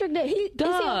happened with Trick Daddy? Is he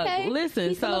okay? Listen,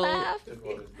 He's still alive?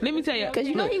 Let me tell you. Because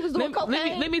you know he was doing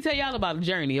cocaine. Let me tell y'all about the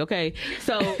journey, okay?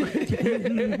 So, because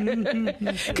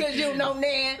you know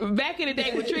Nan. Back in the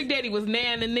day when Trick Daddy was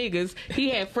Nan and niggas, he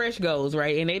had fresh goals,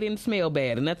 right? And they didn't smell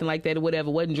bad or nothing like that or whatever.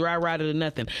 Wasn't dry rotted or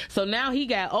nothing. So now he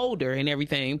got older and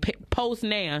everything, post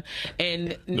Nan,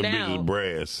 and the now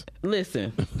brass.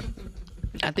 Listen.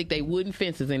 I think they wooden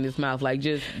fences in his mouth, like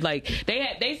just like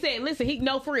they said. Listen,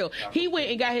 for real. He went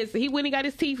and got his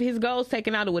teeth, his goals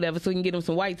taken out or whatever, so he can get him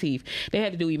some white teeth. They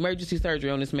had to do emergency surgery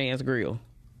on this man's grill.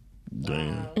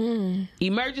 Damn.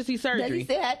 Emergency surgery. Does he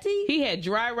still have teeth? He had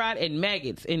dry rot and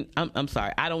maggots. And I'm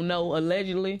sorry, I don't know.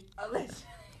 Allegedly.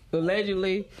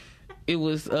 Allegedly, it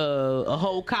was a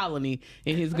whole colony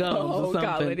in his gums or something.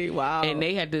 Colony, wow. And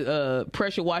they had to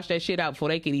pressure wash that shit out before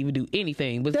they could even do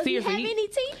anything. But Does seriously, he have any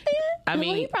teeth then? I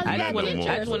mean, He probably I just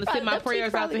got want to send my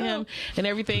prayers out to him and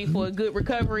everything for a good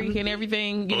recovery and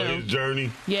everything. You know, his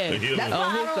journey. Yeah, That's why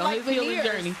I don't like his healing veneers.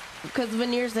 journey. Because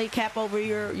veneers, they cap over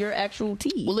your actual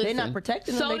teeth. Well, They're listen, not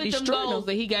protecting them. so They did them destroy goals them.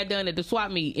 that he got done at the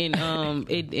swap meet in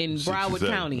Broward 67.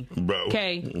 County.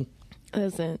 Okay.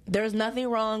 Listen, there's nothing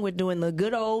wrong with doing the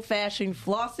good old fashioned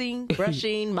flossing,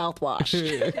 brushing, mouthwash.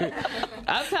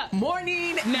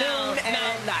 Morning, noon,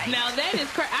 and night. Now that is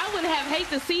I would have hate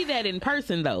to see that in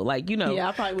person though. Like, you know, Yeah,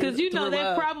 I probably because you know threw that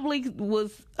up. probably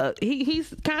was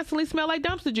he's constantly smelled like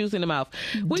dumpster juice in the mouth.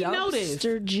 We know this.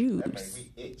 Dumpster juice.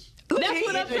 That's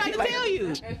what I'm trying to tell you.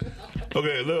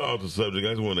 Okay, a little off the subject. I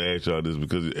just want to ask y'all this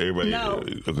because everybody. No.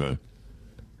 Okay.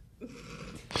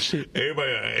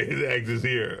 Everybody is actors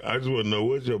here. I just want to know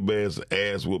what's your best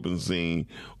ass whooping scene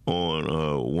on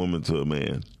Woman to a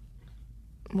Man?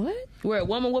 What? Where a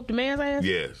woman whooped a man's ass?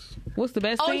 Yes. What's the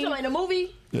best Oh, you scene? talking in the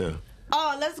movie? Yeah.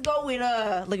 Oh, let's go with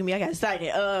look at me, I got excited.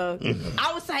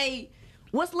 I would say,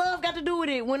 what's love got to do with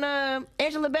it? When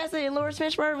Angela Bassett and Lawrence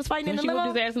Fishburne was fighting When in she the whooped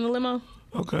limo, his ass in the limo?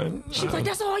 Okay. she was like,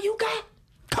 "That's all you got?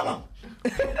 Come on."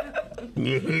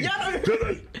 Yeah, I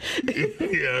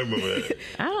remember that.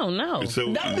 I don't know.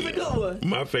 So, That was a good one.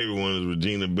 My favorite one is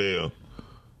Regina Bell.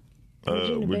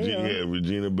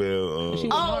 Regina Bell. She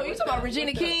Oh, you talking about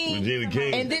Regina King? Regina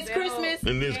King. And this Christmas,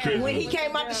 And this Christmas. when he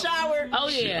came out the shower. Oh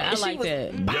yeah, I she like was-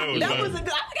 that. That was a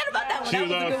good. I forgot about that one. She That was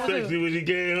was a all good one sexy too. when she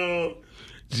came home.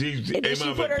 And then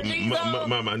she put her jeans on.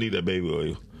 Mama, I need that baby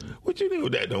oil. What you do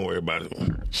with that? Don't worry about it.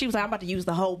 She was like, "I'm about to use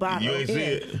the whole bottle." You ain't see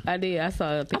it? I did. I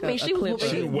saw. I mean, she was clip. whooping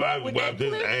of She it. wiped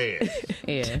his ass.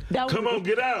 Yeah. That was Come on,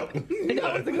 get out. No,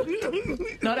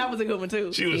 that was a good one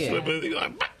too. She was Yeah. slipping.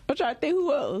 Like, I'm trying to think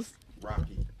who else.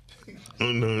 Rocky.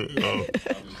 oh, no. Oh.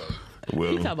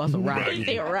 Well, You talking about some Rocky. He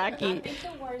said I Rocky. think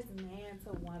the worst man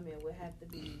to woman would have to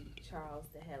be Charles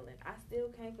to Helen. I still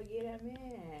can't forget that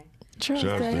man. Charles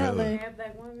Charles the the Helen. That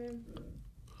black woman.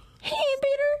 He ain't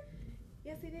beat her.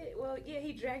 Yes, he did. Well, yeah,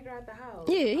 he dragged her out the house.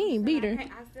 Yeah, he ain't beat her.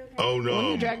 I still can't. Oh no! When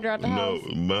you dragged her out the house.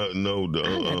 No. I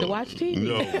had to watch TV.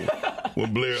 No,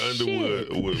 when Blair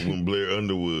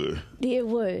Underwood Did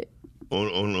what?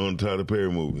 on Tyler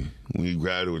Perry movie when he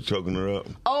grabbed her, was choking her up.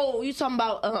 Oh, you talking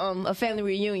about a family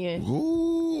reunion?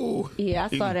 Ooh. Yeah,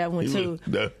 I saw that one He too.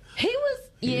 He was,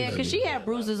 yeah, was- because she had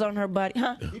bruises on her body,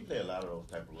 huh? He play a lot of those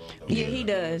type of roles. Though. Yeah, he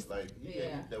does. Like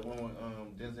that one with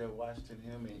Denzel Washington,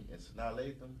 him and Sanaa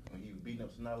Lathan, when he was beating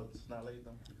up Sanaa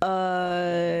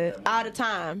Lathan. Out of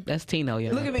time. That's Tino,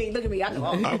 yeah. Look at me. I know.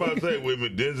 I'm about to say with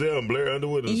Denzel and Blair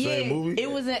Underwood in the same movie. It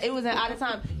was an out of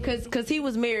time because he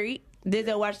was married.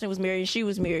 Denzel Washington was married and she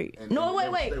was married. And No, they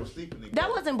wait. were sleeping together. That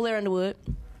wasn't Blair Underwood.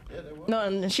 Yeah, they were. No,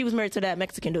 and she was married to that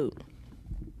Mexican dude.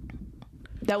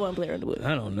 That wasn't Blair Underwood.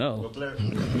 I don't know. But Blair,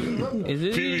 Is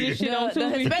this shit on The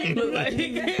Tubi? Hispanic dude.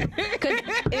 Because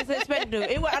it's a Hispanic dude.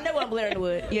 I know it wasn't Blair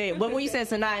Underwood. Yeah, but when you said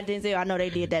Sanaa and Denzel, I know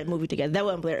they did that movie together. That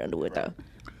wasn't Blair Underwood, though.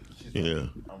 Yeah.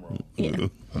 I'm wrong. Yeah.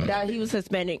 That, he was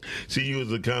Hispanic. See, you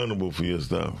was accountable for your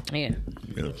stuff. Yeah.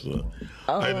 Yeah, so.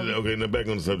 Okay, now back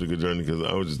on the subject of Journey because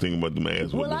I was just thinking about the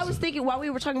ass. Well, I was thinking while we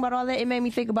were talking about all that, it made me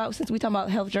think about, since we talking about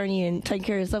health journey and taking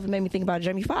care of yourself, it made me think about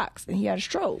Jamie Foxx, and he had a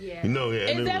stroke. Yeah. No, yeah.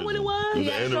 Is that what it was? It was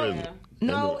Yeah, an stroke. aneurysm.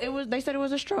 No, it was. They said it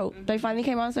was a stroke. They finally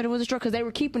came out and said it was a stroke because they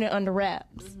were keeping it under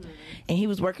wraps. And he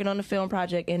was working on the film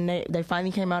project, and they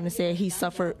finally came out and said he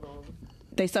suffered.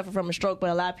 They suffered from a stroke, but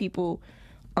a lot of people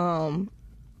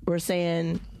were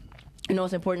saying, you know,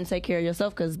 it's important to take care of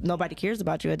yourself because nobody cares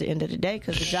about you at the end of the day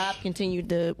because the job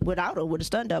continued without her with a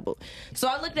stunt double. So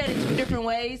I looked at it two different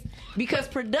ways because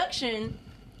production.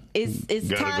 It's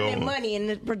Gotta time go and on. money, and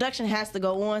the production has to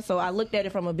go on. So I looked at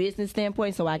it from a business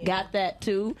standpoint. So I got that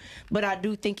too. But I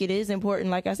do think it is important,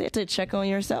 like I said, to check on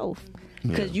yourself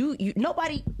because you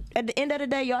nobody at the end of the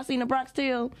day, y'all seen the Bronx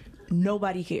Tale.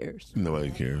 Nobody cares.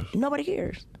 Nobody cares. Nobody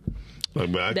cares.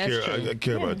 Like, but I That's care. true. I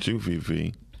care about you,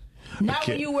 Fifi. Not can't-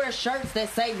 when you wear shirts that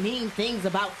say mean things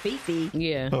about Fifi.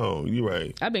 Yeah. Oh, you're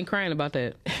right. I've been crying about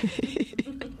that.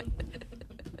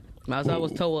 I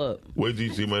was toe up. Wait till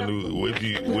you see my new. Wait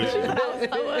till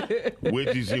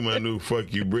you see my new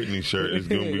 "Fuck You, Britney" shirt. It's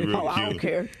gonna be real Oh, cute. I don't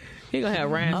care. He gonna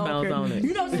have rhinestones on it.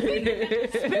 You know,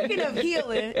 speaking of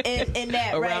healing and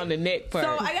that Around right? the neck part.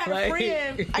 So I got a Like-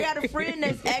 friend. I got a friend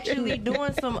that's actually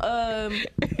doing some.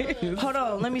 Hold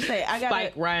on, let me say.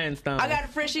 Spike rhinestones. I got a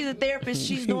friend. She's a therapist.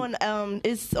 She's doing.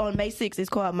 It's on May 6th. It's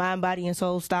called Mind, Body, and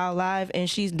Soul Style Live, and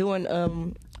she's doing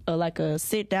like a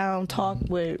sit down talk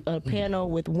with a panel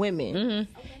with women,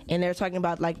 and they're talking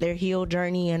about like their heal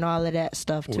journey and all of that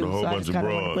stuff too. With a whole So I bunch just of kind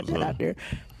of want to broads, put that huh? out there.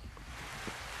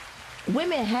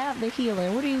 Women have the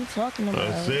healing. What are you talking about?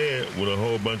 I said with a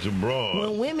whole bunch of broads.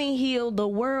 When women heal, the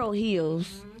world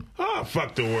heals. Ah,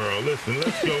 fuck the world. Listen,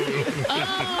 let's go.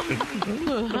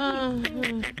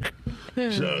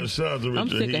 Shout out to I'm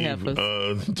Richard sick of Heath.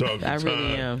 heifers. Talking I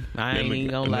really time. am. I ain't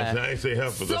even gonna lie. I ain't say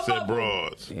heifers. I said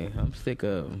broads. Yeah, I'm sick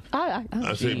of them.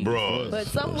 I said broads. But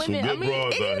some women, good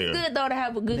broads out it here. is good though to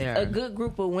have a good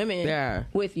group of women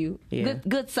with you. Yeah.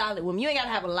 Good solid women. You ain't gotta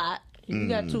have a lot. You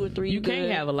got 2 or 3. You can't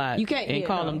good. have a lot. You can't and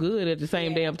call them good at the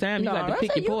same damn time. You got to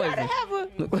pick your poison.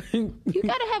 You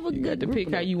gotta have a You good got to group pick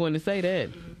of how you want to say that.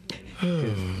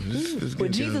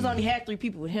 But Jesus only had 3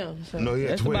 people with him. So. No, he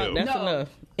had That's 12. That's No, enough.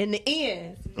 in the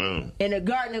end, in the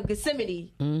Garden of Gethsemane,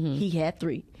 he had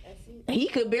 3. He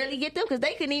could barely get them because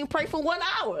they couldn't even pray for 1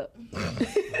 hour.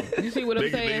 You see what I'm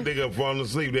saying? They got falling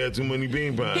asleep. They had too many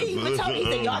bean pies. He even told me,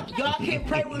 he said, y'all can't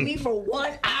pray with me for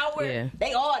 1 hour. Yeah.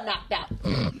 They all knocked out.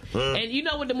 And you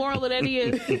know what the moral of that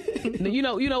is? you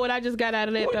know what I just got out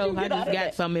of that though? I just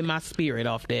got something in my spirit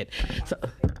off that. So,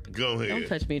 Go ahead. don't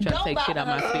touch me and try to take shit out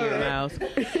my spirit, Miles.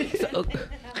 So,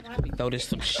 let me throw this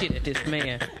some shit at this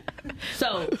man.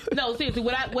 So no, seriously,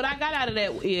 what I got out of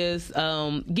that is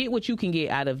get what you can get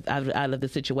out of the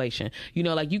situation. You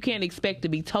know, like you can't expect to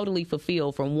be totally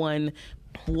fulfilled from one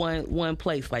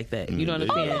place like that. You know what I'm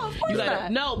saying? no, of course You gotta,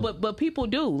 not. no, but people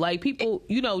do. Like people,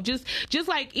 you know, just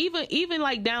like even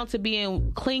like down to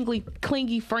being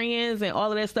clingy friends and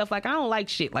all of that stuff. Like I don't like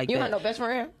shit like You that. don't have no best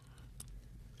friend?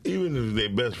 Even if they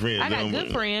best friends. I got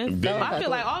good friends. I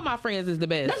feel like all my friends is the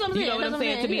best. That's what I'm You know saying, what I'm that's what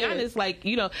saying? I'm To be saying, yeah. honest, like,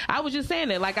 you know, I was just saying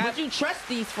that. Like, But you trust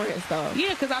these friends, though. yeah,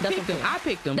 because I That's picked what I'm them. saying. I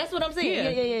picked them. That's what I'm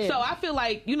saying. Yeah. So I feel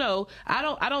like, you know, I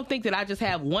don't think that I just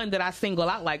have one that I single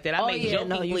out like that. I may yeah,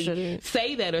 no, you jokingly shouldn't.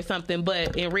 say that or something,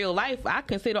 but in real life, I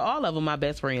consider all of them my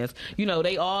best friends. You know,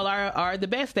 they all are the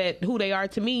best at who they are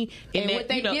to me. And that, what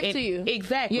they you know, give to you.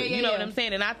 Exactly. Yeah, you know yeah. what I'm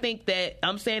saying? And I think that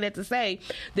I'm saying that to say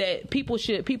that people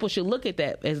should look at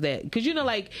that as that. Because, you know,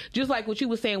 like, just like what you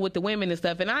were saying with the women and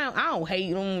stuff, and I don't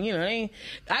hate them, you know,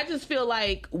 I just feel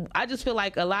like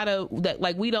a lot of that,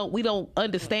 like we don't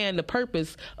understand the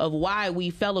purpose of why we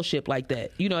fellowship like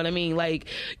that. You know what I mean? Like,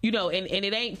 you know, and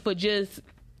it ain't for just,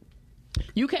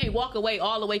 you can't walk away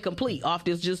all the way complete off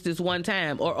this one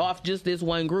time or off just this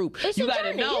one group. It's You a gotta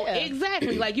journey, know yeah.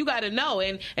 exactly. Like you gotta know,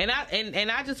 and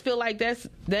I just feel like that's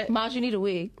that. Miles, you need a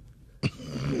wig.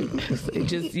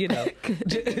 Just, you know.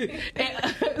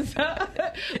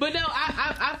 But no,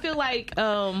 I feel like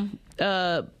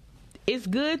it's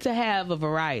good to have a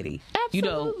variety. You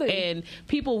know, Absolutely. and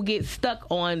people get stuck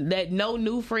on that no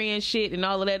new friend shit and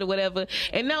all of that or whatever.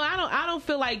 And no, I don't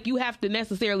feel like you have to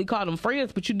necessarily call them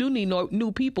friends, but you do need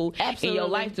new people in Absolutely. your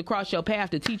life to cross your path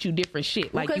to teach you different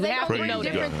shit. Like Because you they have gonna to bring know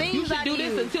different that. things You should out do of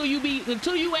this you.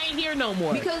 until you ain't here no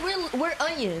more. Because we're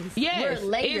onions. Yes, we're it's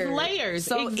layers. layers,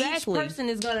 So exactly. each person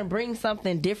is gonna bring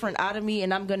something different out of me,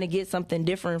 and I'm gonna get something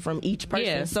different from each person.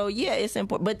 Yeah. So yeah, it's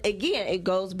important. But again, it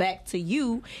goes back to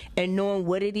you and knowing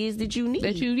what it is that you need.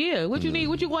 What you need?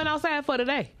 What you going outside for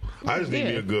today? I just need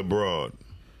me a good broad.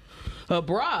 A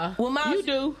bra? Well, Miles, you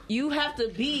do. You have to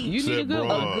be You need a good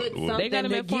bra. one. a good something They got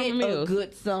them to at Farmer get a Mills.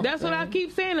 good something. That's what I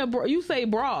keep saying. You say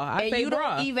bra. I And say you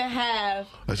bra. don't even have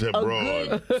I said a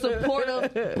broad. good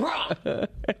supportive bra.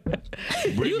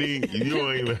 Brittany, you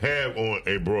don't even have on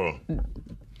a bra.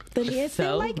 The men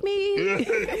still So? like me.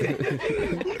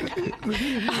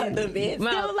 The men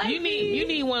Miles, still like you me.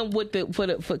 need one with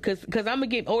because I'm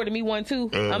gonna order me one too.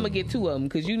 I'm gonna get 2 of them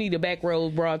because you need a back row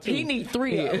bra too. He need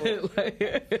 3 of them.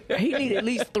 He need at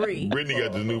least 3. Brittany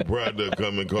got this new product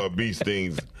coming called Bee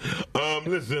Stings.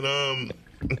 Listen,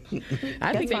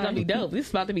 I think they're gonna be dope. This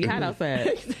is about to be hot outside.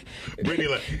 Brittany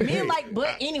like Men like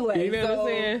butt anyway. You know what I'm so-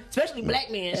 saying? Especially black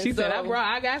men. She said, so-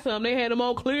 I got some. They had them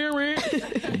on clearance.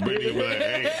 Brittany be like,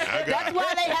 hey, I got. That's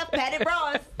why they have padded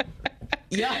bras.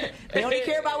 Yeah, they only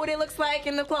care about what it looks like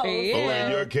in the clothes. Yeah. Or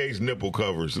in your case, nipple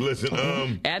covers. Listen,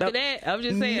 After that, I'm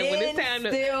just saying when it's Men time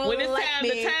still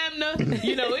to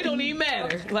you know, it don't even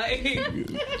matter. Like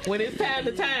when it's time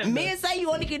to Men say you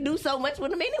only can do so much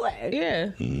with them anyway. yeah.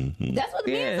 That's what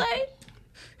the men Yeah. say.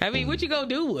 I mean, what you gonna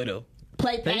do with them?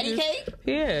 Play They patty just- cake.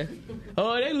 Yeah.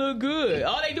 Oh, they look good.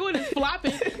 All they doing is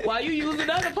flopping while you using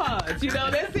other pods. You know,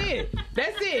 that's it.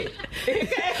 That's it.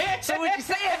 So what you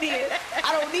saying is,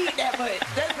 I don't need that much.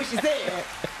 That's what she said.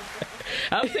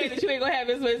 I'm saying that you ain't gonna have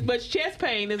as much chest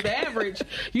pain as the average,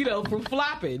 you know, from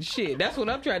flopping. Shit, that's what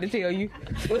I'm trying to tell you.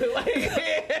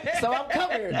 So I'm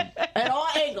covered at all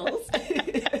angles.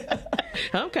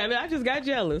 I just got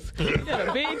jealous. Yeah,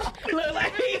 bitch. Look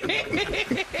like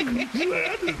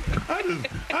I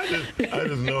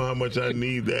just know how much I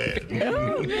need that.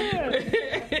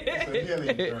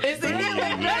 It's a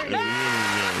healing journey.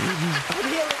 I'm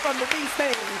healing from the beast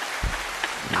things.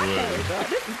 I can't,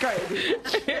 this is crazy.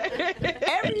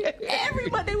 Every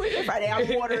Monday, Wednesday, Friday, I'm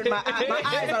watering my eyes. My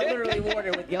eyes are literally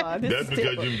watering with y'all. That's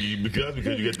because you get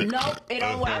the. Nope, it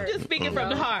don't work. I'm just speaking from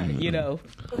the heart,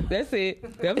 That's it.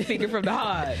 I'm speaking from the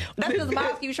heart. That's because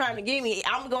Miles keeps trying to give me.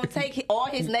 I'm going to take all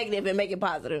his negative and make it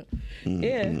positive.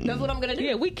 Yeah. That's what I'm going to do.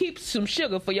 Yeah, we keep some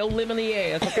sugar for your lemony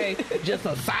ass, okay? Just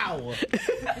a sour.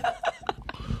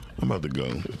 I'm about to go.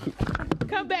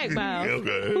 Come back, Miles.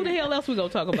 Okay. Who the hell else we gonna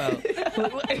talk about? All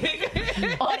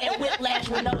that whiplash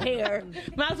with no hair.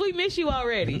 Miles, we miss you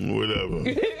already. Whatever.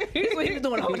 That's what he was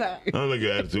doing the whole time. I don't like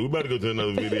your attitude. We're about to go to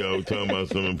another video talking about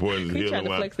some important He healing. trying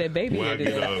to flex that baby While I head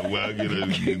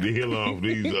get the healing off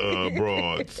these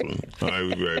broads. All right,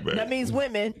 we'll be right back. That means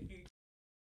women.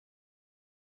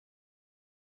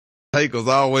 Takers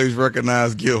always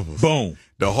recognize givers. Boom.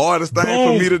 The hardest thing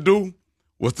for me to do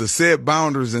was to set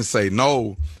boundaries and say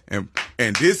no.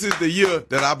 And this is the year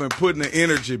that I've been putting the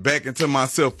energy back into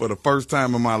myself for the first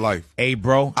time in my life. Hey,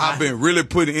 bro. I've been really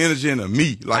putting energy into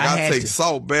me. Like I take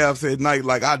salt baths at night.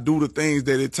 Like I do the things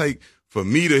that it take for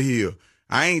me to heal.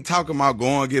 I ain't talking about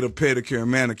going get a pedicure and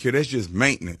manicure. That's just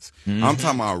maintenance. I'm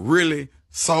talking about really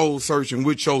soul searching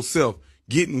with yourself,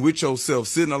 getting with yourself,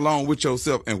 sitting alone with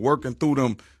yourself and working through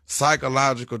them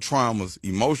psychological traumas,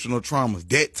 emotional traumas,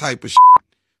 that type of shit.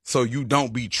 So you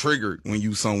don't be triggered when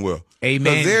you somewhere.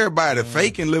 Amen. Because everybody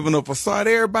faking living a facade,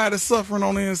 everybody's suffering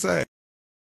on the inside.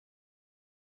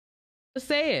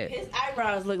 Sad. His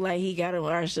eyebrows look like he got them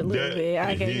arched a little bit.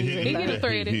 I can't even. He get it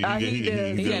threaded. He does.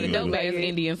 He got a dope ass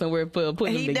Indian somewhere putting them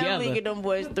He together. definitely get them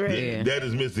boys threaded. That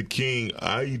is Mr. King.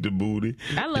 I eat the booty.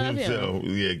 I love him.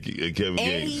 Yeah, Kevin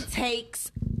And Gates. he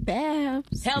takes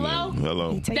baths. Hello?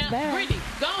 Hello. He takes Now, baths. Brittany,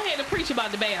 go ahead and preach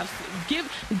about the baths.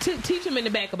 Teach him in the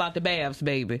back about the baths,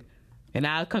 baby. And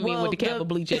I'll come in with the cap of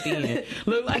bleach at the end.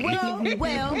 Look like well,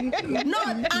 no,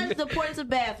 I'm the importance of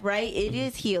bath, right? It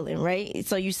is healing, right?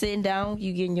 So you sitting down,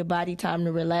 you getting your body time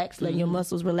to relax, letting your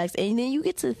muscles relax, and then you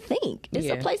get to think. It's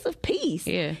a place of peace.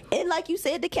 Yeah. And like you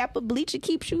said, the cap of bleach, it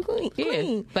keeps you clean.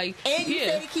 Yeah. Like, and you yeah.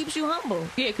 said it keeps you humble.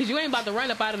 Yeah, because you ain't about to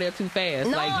run up out of there too fast.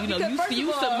 No, like, because first you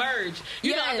of all, submerge.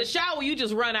 You know, the shower, you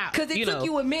just run out. Because it took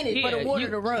you a minute for the water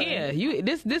to run. Yeah,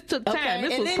 this took time. Okay.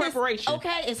 This And was then preparation.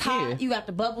 It's hot. Yeah. You got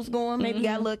the bubbles going. Maybe you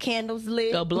got a little candles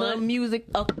lit. A blunt. Little music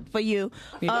for you.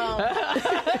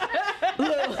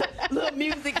 Little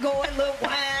music going, little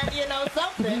wine,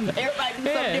 something. Everybody do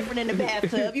something different in the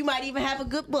bathtub. You might even have a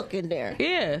good book in there.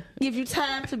 Yeah. Give you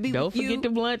time to be Don't with forget you. the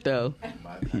blunt, though.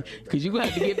 Because you're going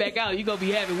to have to get back out. You're going to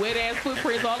be having wet-ass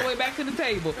footprints all the way back to the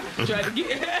table. Trying to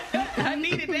get... I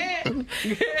needed that.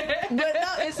 But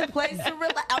no, it's a place to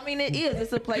relax. I mean, it is.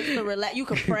 It's a place to relax. You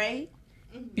can pray.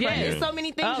 Yeah. There's so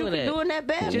many things All you of can that. do in that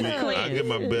bath. Just Yeah. clean. I get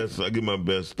my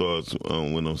best thoughts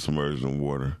when I'm submerged in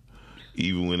water.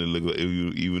 Even when it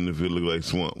even if it look like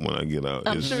swamp when I get out.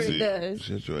 I'm sure it does.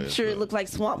 I'm sure it looks like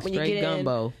swamp when you Straight get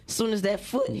gumbo. in. As soon as that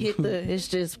foot hit it's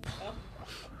just...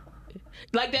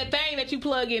 Like that thing that you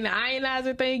plug in, the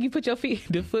ionizer thing, you put your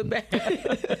the foot bath.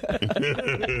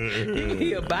 You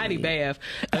need a body bath.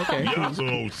 Okay. Y'all some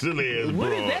old silly ass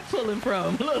What is broad. that pulling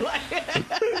from? Look like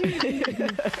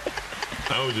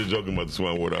I was just joking about the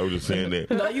swamp water. I was just saying that.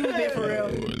 No, you was there for real.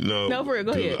 No, for real.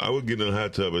 Go ahead. I would get in a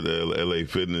hot tub at the LA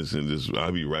Fitness and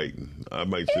I'd be writing. I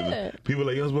might sit. People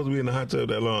like, you're supposed to be in the hot tub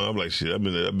that long. I'm like, shit. I've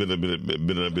been in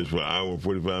that bitch for an hour and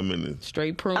 45 minutes.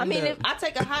 straight pruned I mean, up. if I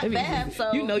take a hot bath,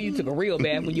 so You know you took a real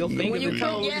bath when your fingers when you and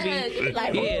come, toes be.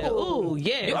 like, Yeah. ooh, Ooh,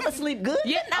 yeah. you gonna sleep good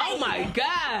Yeah. tonight. Oh my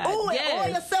God. Ooh, and yes.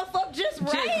 oil yourself up just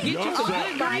right. get you Y'all some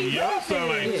sound, good grief. y'all sound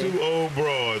like two old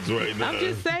broads right now. I'm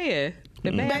just saying.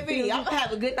 The bath Baby, feels- I'm gonna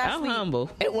have a good night's I'm sleep. humble.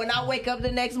 And when I wake up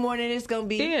the next morning, it's gonna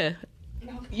be Yeah.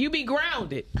 You be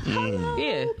grounded.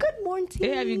 Yeah. good morning.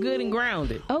 They have you good and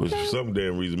grounded. But for some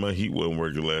damn reason, my heat wasn't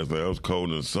working last night. I was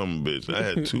cold as some bitch. I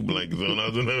had 2 blankets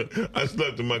on. I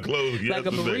slept in my clothes Like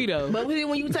a yesterday. burrito. But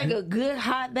when you take a good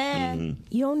hot bath,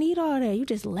 you don't need all that. You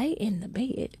just lay in the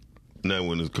bed. Now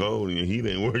when it's cold and your heat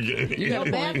ain't working. Your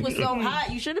bath was so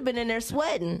hot, you should have been in there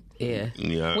sweating. Yeah.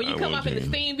 Yeah, When you come up and the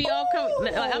steam be all come,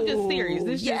 like, I'm just serious.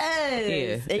 This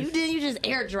Yes. just, And you just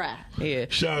air dry. yeah.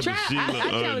 Shout out to Sheila. I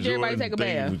challenge everybody to take a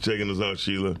Thank bath. you for checking us out,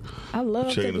 Sheila. I love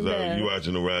Checking taking us out. baths. You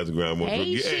watching the Rise and Grind More.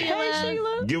 Hey, So, Sheila. Hey,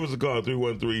 Sheila. Give us a call,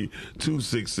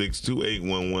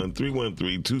 313-266-2811,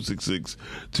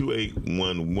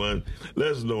 313-266-2811.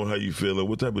 Let us know how you feeling.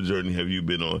 What type of journey have you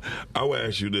been on? I will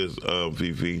ask you this,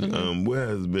 Fifi. What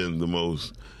has been the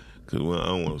most Cause I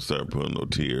don't want to start putting no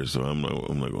tears, so I'm not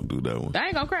gonna do that one. I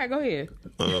ain't gonna cry. Go ahead.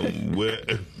 Where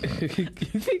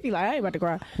Be like, I ain't about to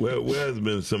cry. where has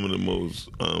been some of the most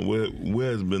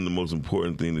where has been the most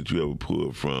important thing that you ever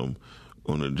pulled from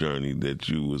on a journey that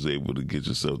you was able to get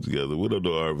yourself together? What up, the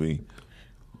RV?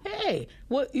 Hey,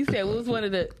 what you said was one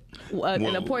of the an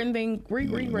important thing. Re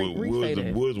say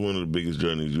that. What was one of the biggest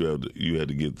journeys you had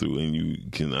to get through, and you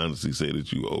can honestly say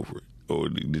that you over it, or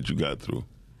that you got through?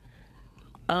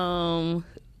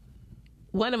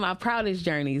 One of my proudest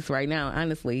journeys right now,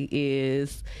 honestly,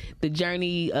 is the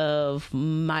journey of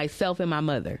myself and my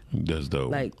mother. That's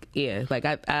dope. I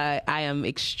am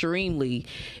extremely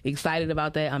excited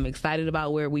about that. I'm excited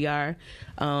about where we are.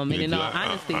 And in all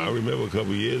honesty, I remember a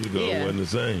couple of years ago, it wasn't the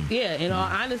same. Yeah, in all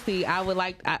honesty, I would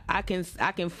like I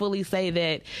can fully say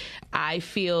that I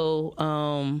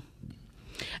feel.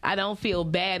 I don't feel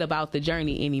bad about the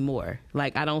journey anymore.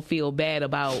 Like, I don't feel bad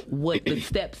about what the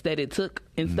steps that it took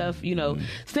and stuff,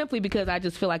 simply because I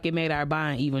just feel like it made our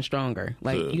bond even stronger.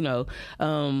 Like,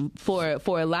 for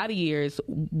a lot of years,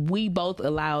 we both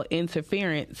allow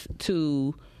interference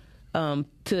to not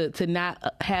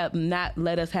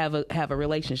let us have a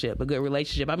relationship, a good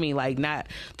relationship. I mean, like, not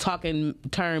talking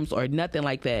terms or nothing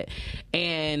like that.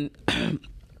 And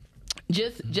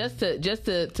just to get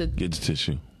the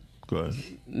tissue.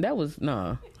 That was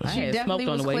no. I She had definitely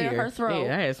smoked on the way clearing here. her throat.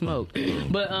 Yeah, I had smoked.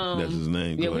 But that's his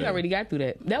name. Yeah, we already got through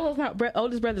that. That was my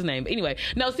oldest brother's name. But anyway,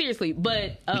 no, seriously.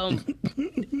 But I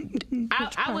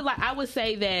would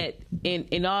say that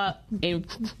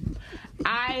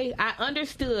I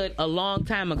understood a long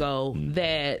time ago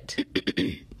that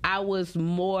I was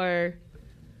more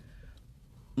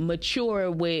mature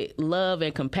with love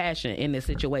and compassion in this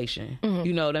situation. Mm-hmm.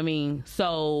 You know what I mean?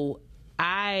 So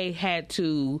I had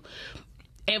to,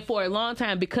 and for a long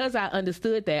time, because I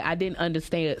understood that, I didn't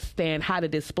understand how to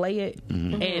display it.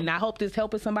 Mm-hmm. And I hope this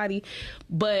helping somebody,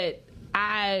 but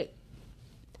I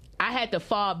had to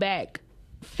fall back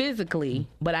physically,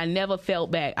 but I never fell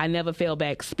back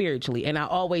spiritually, and I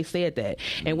always said that.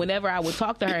 And whenever I would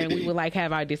talk to her and we would like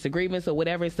have our disagreements or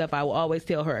whatever and stuff, I would always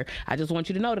tell her, I just want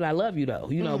you to know that I love you though,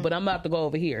 but I'm about to go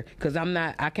over here because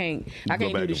I can't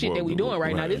do the shit that we doing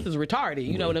right now. This is retarded.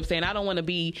 You know what I'm saying? I don't want to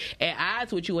be at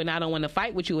odds with you, and I don't want to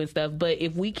fight with you and stuff, but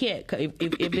if we can't,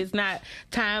 if it's not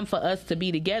time for us to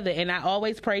be together, and I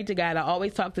always prayed to God, I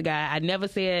always talked to God, I never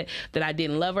said that I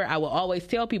didn't love her. I would always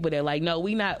tell people that, like, no,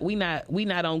 we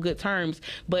not on good terms,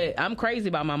 but I'm crazy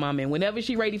about my mom, and whenever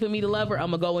she ready for me to love her,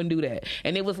 I'm gonna go and do that.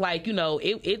 And it was like,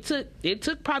 it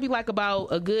took probably like about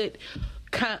a good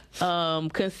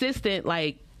consistent,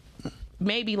 like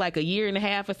maybe like a year and a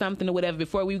half or something or whatever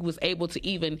before we was able to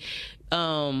even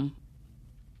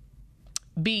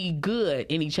be good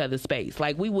in each other's space.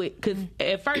 Like, we would, because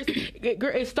at first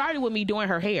it started with me doing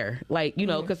her hair, like,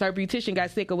 because her beautician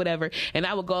got sick or whatever, and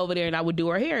I would go over there and I would do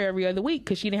her hair every other week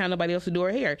because she didn't have nobody else to do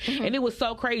her hair. Mm-hmm. And it was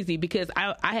so crazy because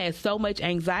I had so much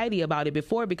anxiety about it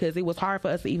before, because it was hard for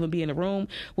us to even be in a room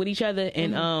with each other.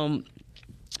 And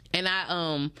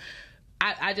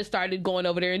I just started going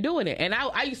over there and doing it. And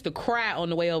I used to cry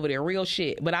on the way over there, real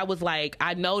shit. But I was like,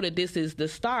 I know that this is the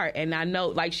start, and I know,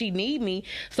 like, she need me,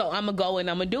 so I'm going to go and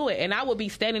I'm going to do it. And I would be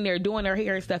standing there doing her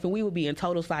hair and stuff, and we would be in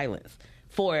total silence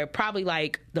for probably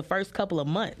like the first couple of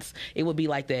months. It would be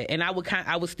like that, and I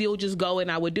would still just go and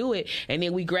I would do it, and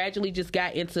then we gradually just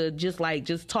got into just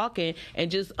talking and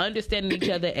just understanding each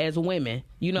other as women.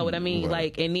 You know what I mean? Right.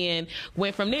 Like, and then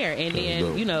went from there, and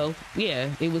then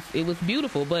it was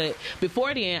beautiful. But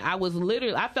before then, I was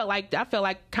literally, I felt like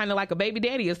kind of like a baby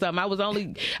daddy or something. I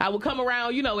would come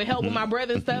around, and help with my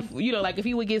brother and stuff. Like if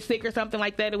he would get sick or something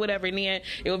like that or whatever, and then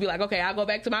it would be like, okay, I'll go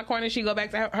back to my corner, she go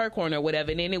back to her corner or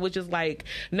whatever, and then it was just like,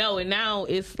 no. And now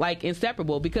it's like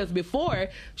inseparable, because before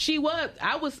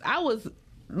I was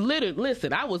literally,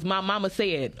 listen, I was my mama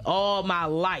said all my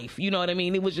life. You know what I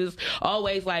mean? It was just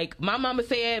always like my mama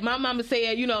said,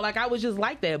 like I was just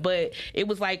like that. But it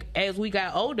was like as we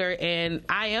got older, and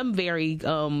I am very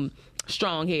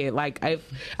strong head. Like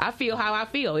I feel how I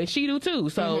feel, and she do too.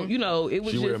 So it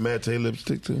was. She wear matte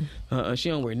lipstick too? She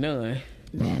don't wear none.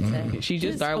 She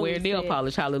just started wearing nail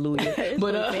polish. Hallelujah.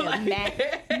 But I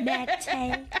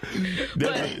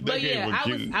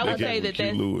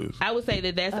would say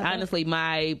that that's honestly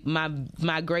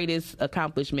my greatest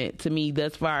accomplishment to me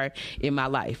thus far in my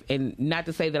life. And not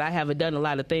to say that I haven't done a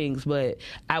lot of things, but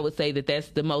I would say that that's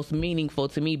the most meaningful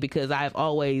to me, because I've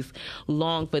always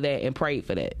longed for that and prayed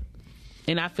for that.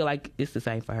 And I feel like it's the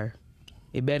same for her.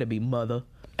 It better be mother.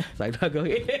 It's like, no, go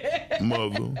ahead.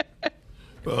 Mother.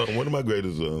 One of my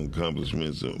greatest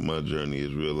accomplishments of my journey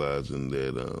is realizing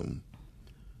that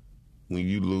when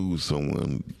you lose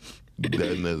someone,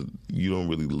 you don't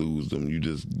really lose them. You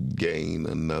just gain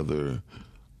another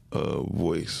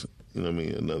voice. You know what I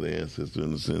mean? Another ancestor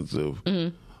in the sense of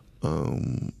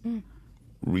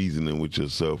reasoning with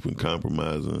yourself and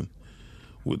compromising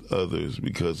with others,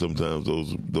 because sometimes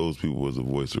those people was a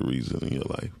voice of reason in your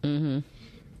life, and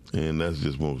that's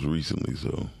just most recently.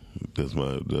 So that's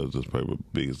probably the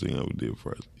biggest thing I would do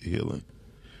for healing.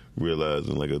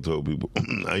 Realizing, like I told people,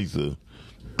 I used to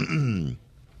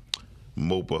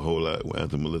mope a whole lot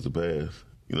after Melissa passed.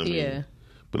 You know what I mean?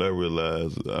 But I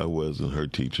realized I wasn't her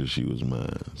teacher; she was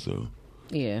mine. So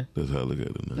that's how I look at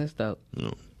it now. That's dope. You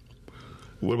know.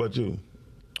 What about you?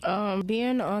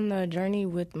 Being on the journey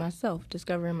with myself,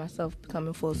 discovering myself,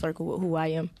 becoming full circle with who I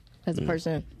am as a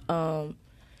person.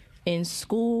 In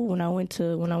school, when I went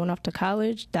off to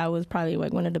college, that was probably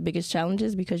like one of the biggest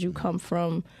challenges, because you come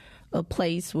from a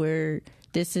place where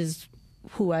this is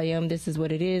who I am, this is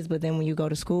what it is, but then when you go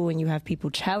to school and you have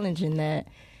people challenging that,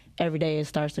 every day it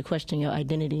starts to question your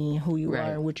identity and who you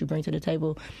are and what you bring to the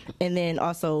table. And then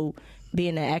also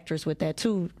being an actress with that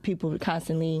too, people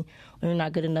constantly, oh, you're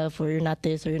not good enough, or you're not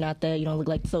this, or you're not that, you don't look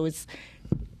like, so it's,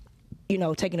 you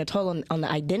know, taking a toll on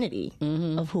the identity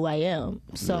of who I am.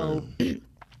 So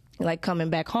like coming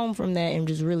back home from that and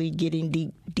just really getting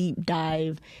deep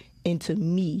dive into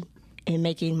me and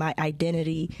making my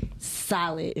identity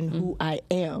solid in who I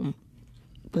am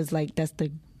was like, that's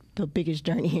the biggest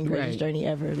journey and greatest journey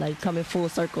ever. Like coming full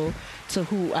circle to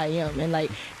who I am. And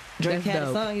like Drake had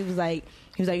a song, he was like,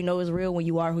 you know, it's real when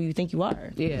you are who you think you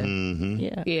are. Yeah.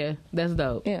 Yeah, that's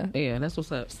dope. Yeah, that's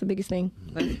what's up. It's the biggest thing.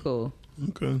 That's cool.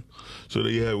 Okay. So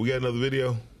there you have it. We got another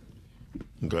video?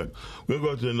 Okay. We'll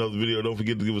go to another video. Don't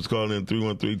forget to give us a call in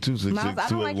 313-266-2811. I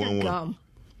don't like your gum.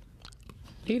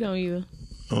 He don't either.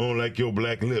 I don't like your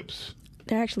black lips.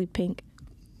 They're actually pink.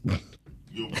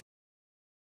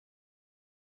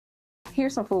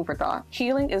 Here's some food for thought.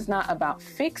 Healing is not about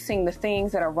fixing the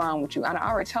things that are wrong with you. And I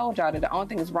already told y'all that the only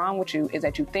thing that's wrong with you is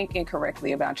that you think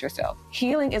incorrectly about yourself.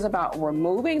 Healing is about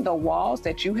removing the walls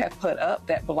that you have put up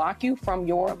that block you from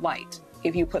your light.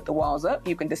 If you put the walls up,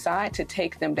 you can decide to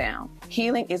take them down.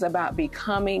 Healing is about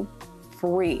becoming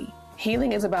free.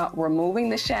 Healing is about removing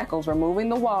the shackles, removing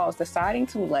the walls, deciding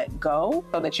to let go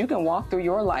so that you can walk through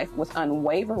your life with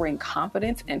unwavering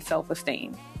confidence and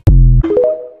self-esteem.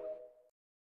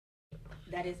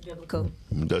 That is biblical.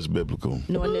 That's biblical.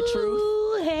 Knowing the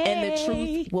truth, and the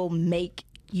truth will make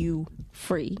you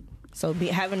free. So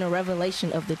having a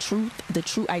revelation of the truth, the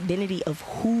true identity of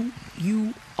who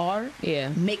you are,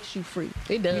 makes you free.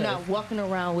 It does. You're not walking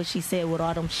around, what she said, with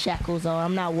all them shackles on.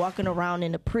 I'm not walking around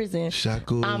in the prison.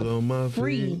 Shackles on my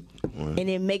free. And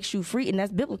it makes you free, and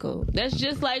that's biblical. That's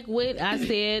just like what I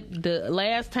said the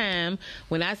last time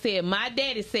when I said my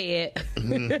daddy said.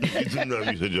 No,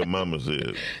 you said your mama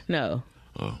said. No.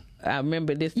 Oh. I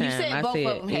remember this time You said I both said,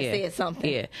 of them had said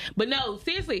something. Yeah, but no,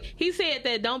 seriously, he said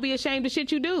that don't be ashamed of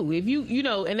shit you do. If you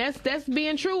know, and that's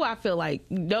being true. I feel like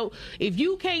if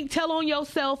you can't tell on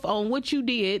yourself on what you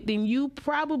did, then you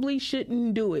probably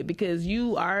shouldn't do it, because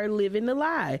you are living the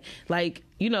lie. Like,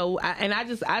 you know,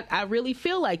 I really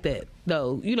feel like that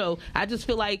though. You know, I just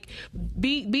feel like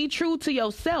be true to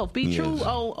yourself. Be true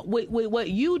on with what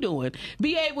you doing.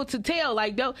 Be able to tell.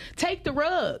 Like, don't take the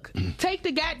rug. Take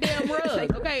the goddamn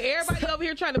rug. Okay, everybody over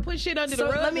here trying to push shit under the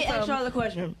rug. Let me ask y'all a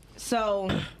question. So,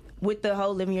 with the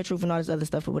whole living your truth and all this other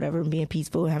stuff or whatever, and being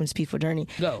peaceful and having this peaceful journey.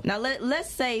 Go. Now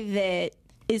let's say that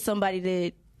it's somebody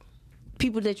that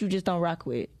people that you just don't rock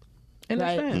with, and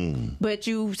that's fine. But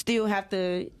you still have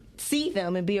to see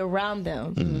them and be around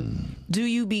them. Do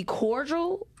you be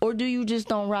cordial, or do you just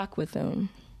don't rock with them?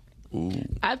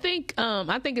 I think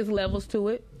it's levels to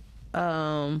it.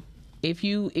 If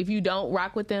you don't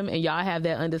rock with them and y'all have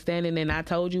that understanding, and I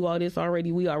told you all this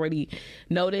already, we already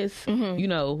know this, you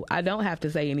know, I don't have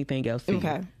to say anything else to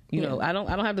you. You know, I don't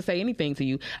have to say anything to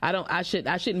you. I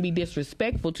shouldn't be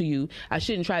disrespectful to you. I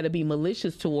shouldn't try to be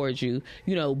malicious towards you,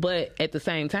 you know, but at the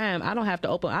same time, I don't have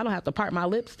to part my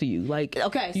lips to you. Like,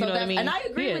 okay, you so know what I mean? And I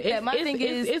agree with that. My thing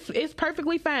is it's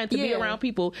perfectly fine to be around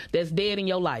people that's dead in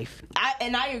your life.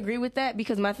 I agree with that,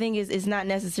 because my thing is, it's not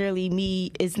necessarily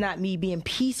me. It's not me being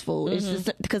peaceful. It's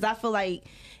just because I feel like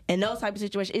in those type of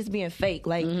situations, it's being fake.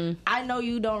 Like, I know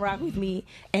you don't rock with me,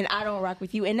 and I don't rock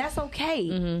with you, and that's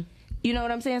okay. You know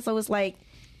what I'm saying? So it's like,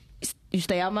 you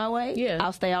stay out my way,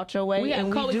 I'll stay out your way. We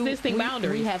have coexisting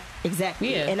boundaries. We have,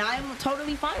 exactly. And I'm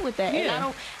totally fine with that.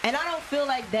 And I don't feel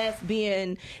like that's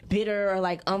being bitter or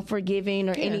like unforgiving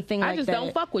or anything like that. I just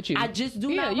don't fuck with you. I just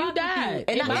do not rock with you.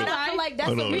 And I feel like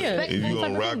that's a respectful. If you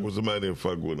gonna rock with somebody, then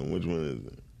fuck with them. Which one is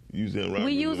it? You saying rock We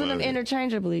with using them Melania.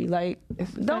 interchangeably. Like,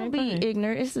 don't be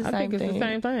ignorant. It's the I same think it's thing. the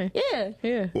same thing. Yeah.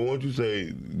 Yeah. Well, why don't you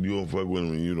say you don't fuck with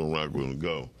them and you don't rock with them?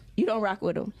 Go. You don't rock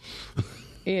with them.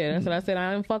 Yeah, that's what I said.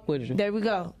 I didn't fuck with you. There we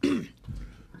go.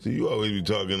 See, you always be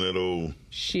talking that old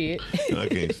shit. And I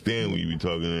can't stand when you be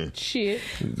talking that shit.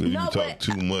 You talk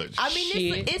too much. I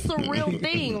mean, it's a real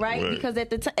thing, right? Right. Because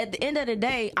at the end of the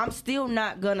day, I'm still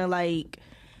not gonna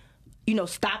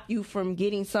stop you from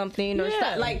getting something or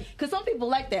because some people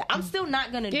like that. I'm still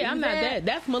not gonna do that. I'm not that.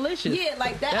 That's malicious. Yeah,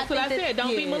 like that. That's what I said.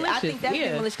 Don't be malicious. I think that's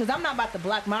malicious because I'm not about to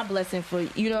block my blessing for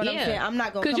you know what I'm saying. I'm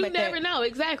not gonna because come you at never that. know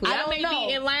exactly. I may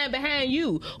be in line behind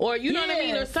you, or you know what I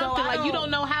mean, or something like you don't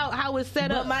know how it's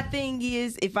set up. But my thing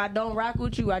is, if I don't rock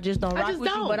with you, I just don't rock with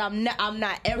you. But I'm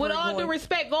not ever. With all due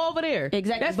respect, go over there.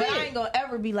 Exactly. That's but it. I ain't gonna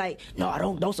ever be like, no, I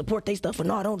don't support their stuff, or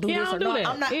no, I don't do this, or no,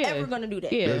 I'm not ever gonna do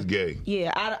that. Yeah. That's gay.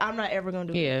 Yeah, I'm not ever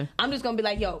gonna do that. I'm just gonna be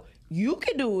like, yo, you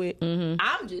can do it.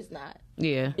 I'm just not.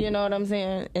 Yeah. You know what I'm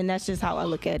saying? And that's just how I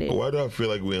look at it. Why do I feel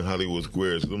like we're in Hollywood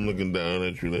Squares? I'm looking down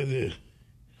at you like this.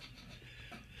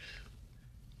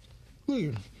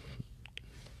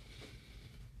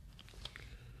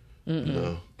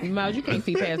 No. Miles, you can't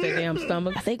see past that damn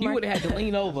stomach. I think you would have had to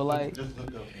lean over, like.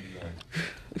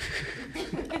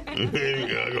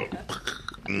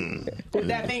 With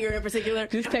that finger in particular.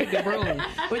 Just take the broom.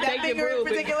 With that finger in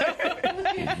particular.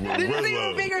 Did you see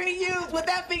what finger he used? With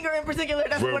that finger in particular,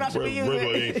 that's what I should be using.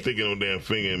 Brother ain't sticking no damn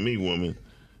finger in me, woman.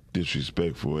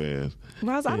 Disrespectful ass.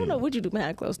 Miles, I don't know what you do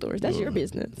behind closed doors. That's your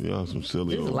business. Y'all some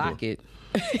silly. Just lock it.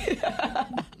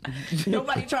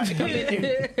 Nobody trying to come in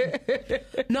there.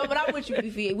 No, but I'm with you,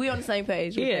 Fifi. We on the same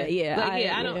page. With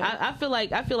that. I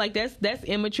feel like that's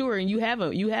immature, and you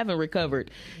haven't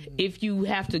recovered if you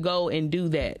have to go and do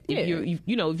that. If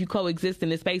if you coexist in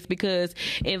this space, because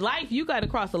in life you got to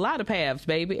cross a lot of paths,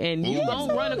 baby, and you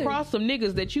gonna run across some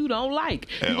niggas that you don't like.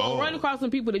 You gonna run across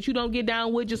some people that you don't get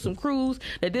down with, just some crews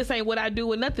that this ain't what I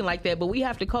do or nothing like that. But we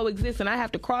have to coexist, and I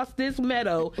have to cross this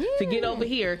meadow to get over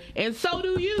here, and so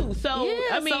do you. So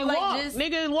I mean, so, like, walk, just,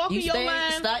 nigga, walk in your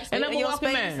line, and I'm gonna walk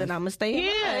in mine. And I'm gonna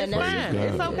stay in mine. It's fine.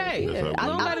 It's okay. You don't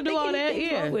gotta do all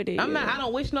that. I'm not. I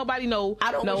don't wish nobody no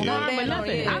harm or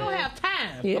nothing. I don't have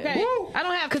time. Okay, I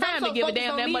don't have time to give a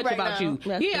damn that much about you.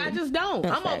 Yeah, I just don't.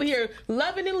 I'm over here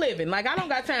loving and living. Like, I don't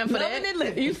got time for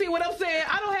that. You see what I'm saying?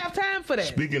 I don't have time for that.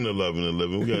 Speaking of loving and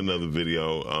living, we got another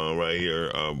video right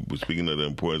here. Speaking of the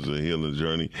importance of the healing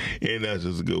journey, and that's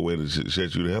just a good way to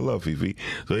shut you the hell up, Fifi.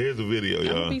 So here's the video,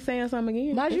 y'all. I'll be saying something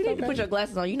again. Now you need to put your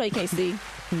glasses on. You know you can't see.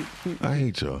 I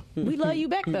hate y'all. We love you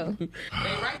back though.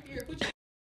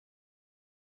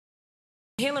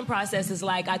 Healing process is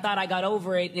like, I thought I got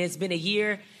over it, and it's been a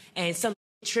year, and something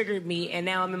triggered me, and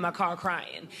now I'm in my car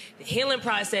crying. The healing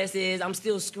process is I'm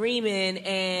still screaming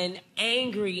and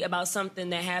angry about something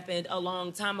that happened a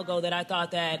long time ago that I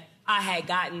thought that I had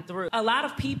gotten through. A lot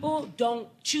of people don't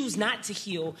choose not to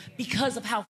heal because of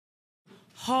how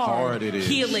hard it is.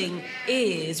 Healing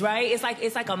is, right? It's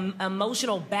like an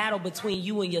emotional battle between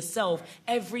you and yourself.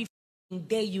 Every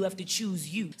day you have to choose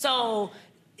you. So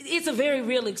it's a very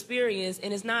real experience,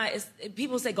 and it's not.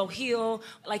 People say go heal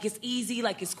like it's easy,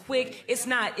 like it's quick. It's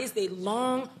not. It's a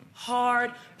long,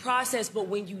 hard process. But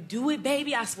when you do it,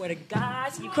 baby, I swear to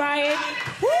God, you crying.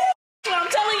 Woo! So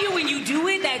I'm telling you, when you do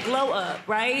it, that glow up,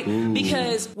 right? Ooh.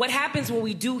 Because what happens when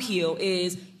we do heal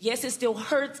is, yes, it still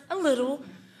hurts a little,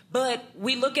 but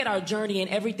we look at our journey and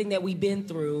everything that we've been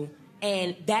through,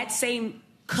 and that same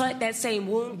cut, that same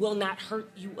wound will not hurt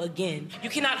you again. You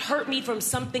cannot hurt me from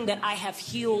something that I have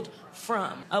healed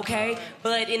from, okay?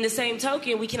 But in the same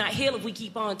token, we cannot heal if we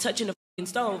keep on touching the f***ing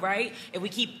stove, right? If we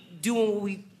keep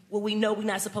doing what we know we're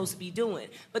not supposed to be doing.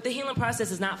 But the healing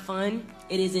process is not fun.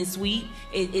 It isn't sweet.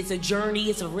 It's a journey.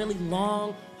 It's a really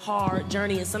long, hard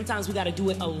journey, and sometimes we got to do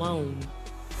it alone.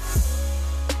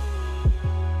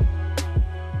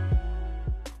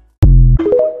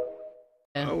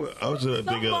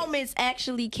 Some moments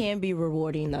actually can be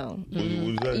rewarding, though.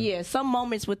 Yeah, some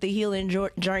moments with the healing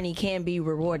journey can be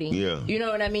rewarding. Yeah, you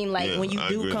know what I mean. Like when you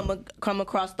do come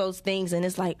across those things, and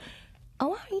it's like,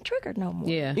 oh, I ain't triggered no more.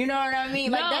 Yeah, you know what I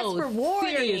mean. Like that's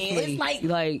rewarding. Seriously. It's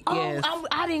like oh,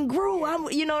 I didn't grow.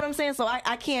 You know what I'm saying. So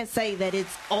I can't say that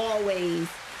it's always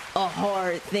a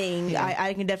hard thing. Yeah.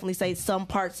 I can definitely say some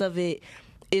parts of it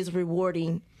is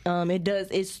rewarding.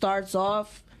 It starts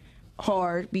off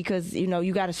hard because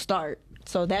you got to start,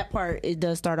 so that part, it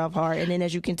does start off hard, and then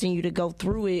as you continue to go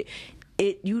through it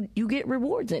you get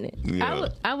rewards in it.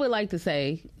 I would like to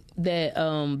say that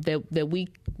that we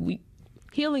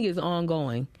healing is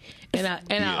ongoing. And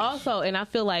I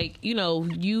feel like, you know,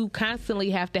 you constantly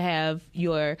have to have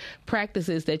your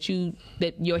practices that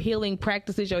your healing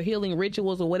practices, your healing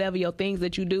rituals, or whatever your things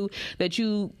that you do, that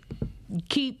you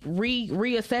keep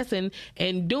reassessing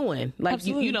and doing. Like,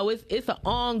 you know, it's an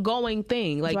ongoing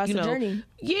thing. Like, it's you know, journey.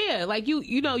 Yeah, like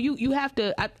you know, you have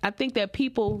to, I think that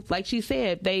people, like she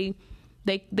said, they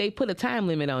put a time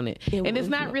limit on it, and it's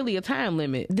not really a time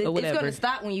limit or whatever. It's going to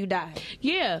stop when you die.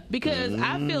 Yeah, because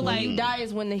I feel like when you die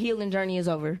is when the healing journey is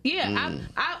over. Yeah,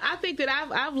 I think that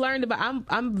I've learned about.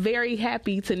 I'm very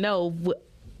happy to know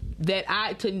that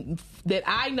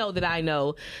I know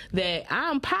that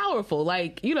I'm powerful.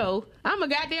 Like, you know, I'm a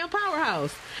goddamn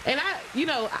powerhouse, and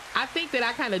I think that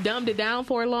I kind of dumbed it down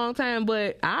for a long time,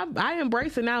 but I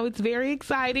embrace it now. It's very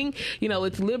exciting. You know,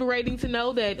 it's liberating to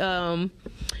know that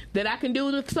that I can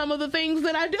do some of the things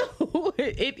that I do.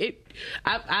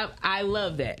 I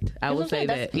love that. I will say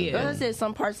that. Yeah, I said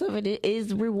some parts of it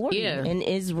is rewarding, and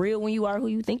is real when you are who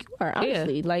you think you are.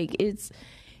 Honestly, like it's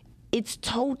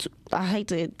told. I hate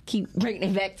to keep bringing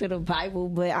it back to the Bible,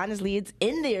 but honestly, it's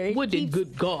in there. What did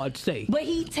good God say? But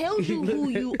he tells you who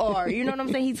you are. You know what I'm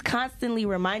saying? He's constantly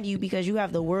reminding you, because you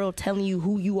have the world telling you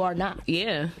who you are not.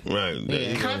 Yeah. Right.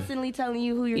 Yeah. Constantly telling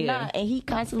you who you're not. And he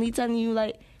constantly telling you,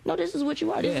 like, no, this is what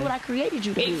you are. This is what I created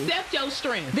you to do. Accept your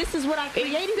strength. This is what I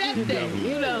created you to do.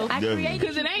 You know, I created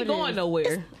because it ain't going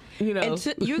nowhere. You know,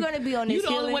 you're going to be on this.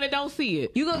 You're the only one that don't see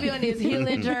it. You're going to be on this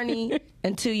healing journey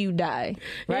until you die,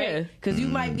 right? Because you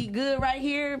might be good right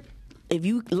here. If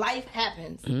life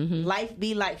happens, life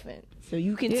be lifing. So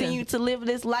you continue to live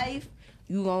this life.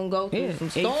 You gonna go through some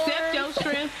storms. Accept your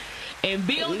strength and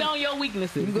build on your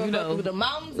weaknesses. You're gonna go through the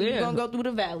mountains. You're gonna go through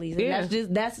the valleys.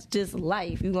 And that's just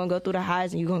life. You're gonna go through the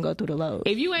highs and you're gonna go through the lows.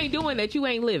 If you ain't doing that, you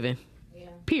ain't living.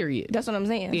 Period. That's what I'm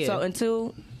saying. So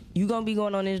until you're going to be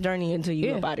going on this journey until you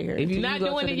get out of here. If you're not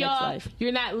doing it, y'all,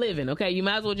 you're not living, okay? You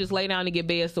might as well just lay down and get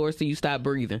bed sores till you stop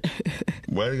breathing.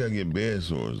 Why you got to get bed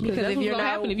sores? Because that's what's going to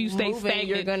happen if you stay stagnant.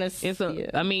 You're gonna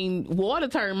I mean, water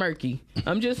turn murky.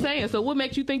 I'm just saying. So what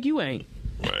makes you think you ain't?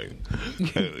 Right.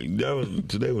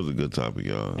 Today was a good topic,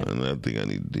 y'all. And I think I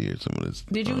need to hear some of this.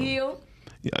 Did you heal?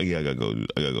 Yeah, I gotta go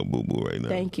boo boo right now.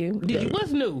 Thank you. What's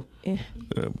new? Yeah,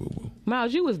 boo boo.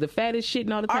 Miles, you was the fattest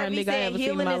shitting all the time, nigga, I ever seen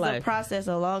in my life. Healing is a process,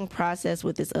 a long process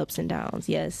with its ups and downs.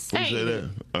 Yes. Who said that?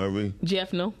 RV?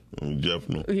 Jeffno.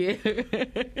 Jeffno. Yeah.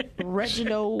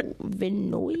 Reginald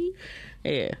Vinoy.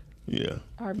 Yeah. Yeah.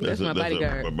 That's my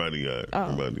bodyguard. My bodyguard.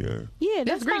 Oh. My bodyguard. Yeah,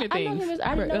 that's Greener Things.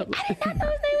 I did not know his name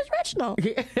was Reginald.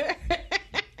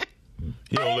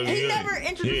 He never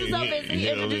introduced himself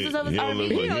as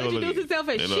RV. He don't introduce himself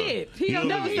as shit. He don't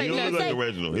never say nothing. He look like a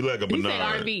Reginald. He like a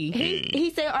Bernard. He said RV. He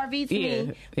said RV to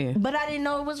me, but I didn't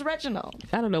know it was Reginald.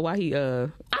 I don't know why he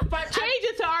change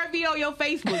it to RV on your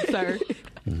Facebook, sir.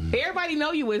 Everybody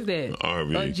know you as that.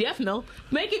 RV. Jeffno.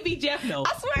 Make it be Jeffno.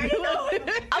 I swear to God.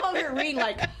 I'm over here reading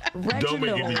like Reginald. Don't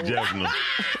make it be Jeffno.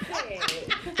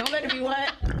 Don't let it be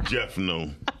what?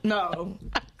 Jeffno. No.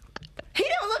 He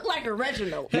don't look like a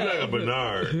Reginald. He like a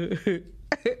Bernard.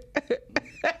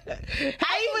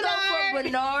 Hey,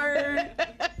 Bernard.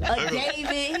 A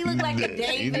David. He look like a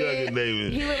David. He look like a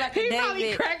David. He look like a David.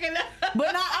 Probably cracking up.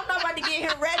 But I'm not about to get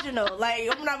him Reginald.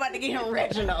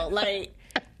 Like,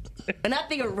 when I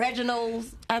think of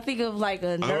Reginald's, I think of like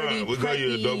a nerdy. We'll call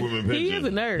you a Doberman Pinscher. He is a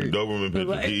nerd. Doberman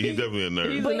Pinscher. He's definitely a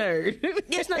nerd. He's a nerd.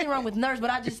 There's nothing wrong with nerds, but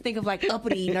I just think of like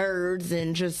uppity nerds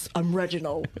and just I'm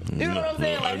Reginald. You know what I'm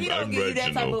saying? Like he don't give you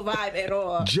that type of vibe at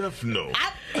all. Jeffno.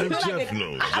 I'm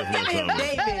Jeffno. I'm giving him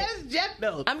David. That's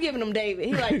Jeffno. I'm giving him David.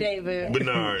 He like David.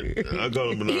 Bernard. I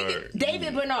call him Bernard.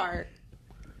 David Bernard.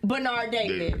 Bernard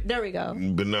David. There we go.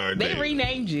 Bernard They David.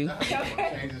 renamed you.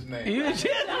 Change his name. You just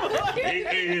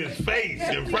in his face,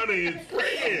 in front of his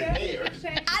friend.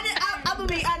 I'm gonna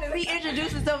be honest. He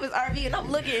introduced himself as RV, and I'm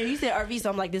looking, and he said RV,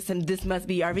 so I'm like, this must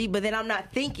be RV. But then I'm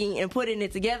not thinking and putting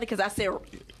it together because I see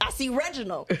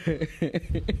Reginald.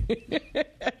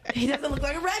 He doesn't look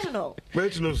like a Reginald.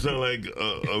 Reginald sound like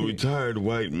a retired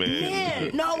white man. Yeah,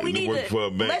 no, we need work for a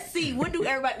bank. Let's see. What do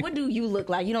you look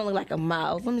like? You don't look like a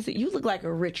Miles. Let me see. You look like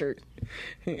a Richard.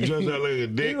 You just sound like a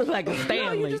dick. You look like a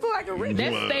Stanley. No, you just look like a Richard.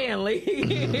 That's Stanley.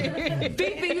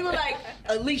 Fifi, you look like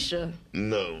Alicia.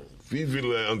 No, Fifi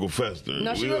look like Uncle Fester.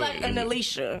 No, she look like an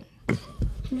Alicia.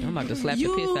 I'm about to slap the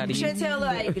piss out of you. You should tell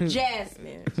like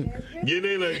Jasmine. Yeah,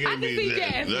 they like I can see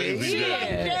Jasmine. I can see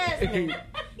Jasmine.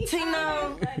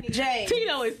 Tino, James.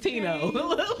 Tino is Tino.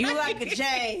 You like a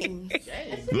James.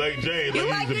 Like James, You like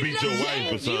like he used to a beat your James. wife or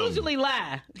James something. usually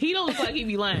lie. He don't look like he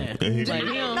be lying. And he Like, be-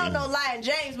 he don't- No lying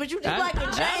James, but you just like a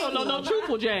James. I don't know no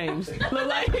truthful James. Look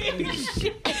like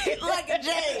like a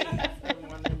James.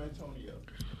 One named Antonio.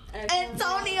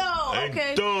 Antonio.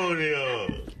 Okay. Antonio.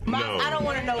 No. I don't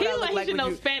want to know what I look like. He should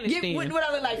know Spanish. What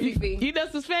I look like, Fifi? You know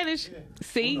some Spanish? Yeah.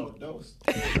 See? Oh, no,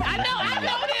 I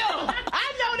know them.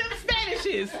 I know them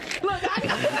Spanishes. Look, I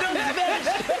know them Spanish.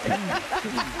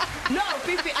 No,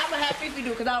 Fifi, I'm going to have Fifi do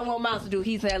because I don't want Miles to do.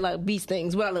 He said like beast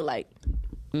things. What I look like?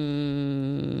 Oh,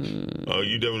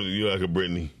 you like a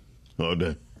Brittany all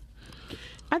day.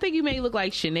 I think you may look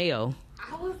like Chanel.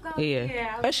 I was going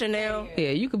a Chanel. Yeah,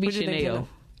 you could be Chanel.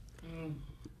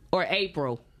 Or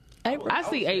April. I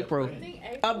see April.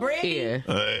 A Brandy? Yeah.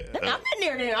 I'm in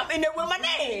there then. I'm in there with my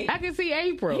name. I can see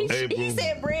April. He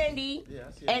said Brandy,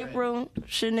 April,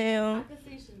 Chanel. I can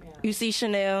see Chanel. You see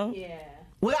Chanel? Yeah.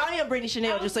 Well, I am Brittany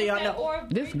Chanel, just so y'all know.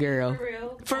 This girl.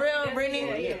 For real,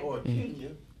 Brittany? Yeah, or Kenya.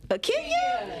 A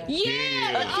Kenya?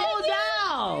 Yeah. Oh,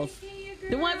 dolls.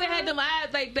 The ones that had them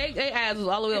eyes, like their eyes was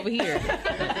all the way over here.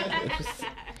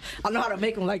 I know how to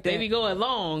make them like that. They be going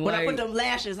long. When like, I put them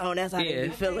lashes on, that's how they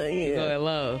be feeling. Yeah. Going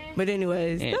long. But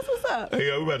anyways, that's what's up.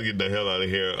 Hey, we about to get the hell out of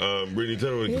here. Brittany,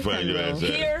 tell me where you can find your ass at.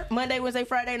 Here, Monday, Wednesday,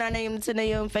 Friday, 9 a.m. to 10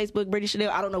 a.m. Facebook, Brittany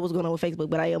Chanel. I don't know what's going on with Facebook,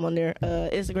 but I am on there.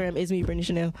 Instagram is me, Brittany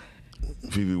Chanel.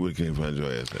 Phoebe, where can you find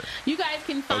your ass at? You guys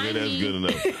can find me. Okay, that's good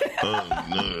enough. No,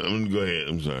 I'm gonna go ahead.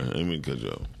 I'm sorry. I didn't mean to cut you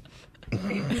off.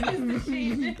 You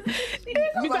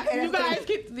guys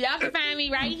y'all can find me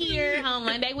right here on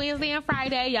Monday, Wednesday, and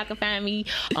Friday. Y'all can find me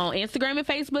on Instagram and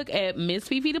Facebook at Miss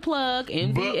Fifi the Plug,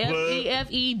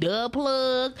 MDFEFE the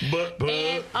Plug.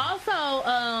 And also,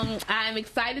 I'm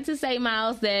excited to say,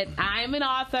 Miles, that I'm an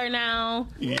author now.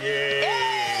 Yeah.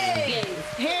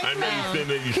 I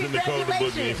know you sent Nicole the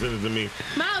book and you sent it to me.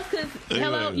 Miles, because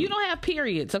hello, you don't have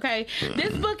periods, okay?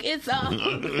 This book is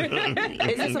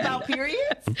is this about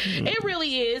periods? It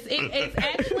really is. It's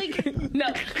actually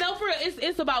no for real.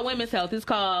 It's about women's health. It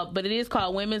is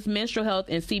called Women's Menstrual Health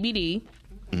and CBD.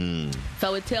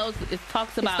 So it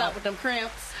talks about stop with them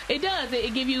cramps. It does.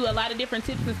 It give you a lot of different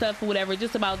tips and stuff or whatever,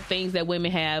 just about things that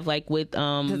women have, like with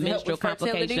menstrual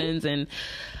complications and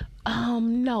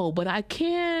no, but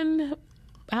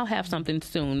I'll have something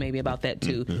soon, maybe about that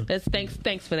too.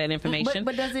 Thanks for that information.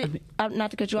 But does it?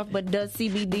 Not to cut you off, but does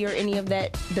CBD or any of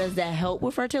that help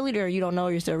with fertility, or you don't know?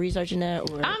 You're still researching that?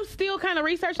 Or? I'm still kind of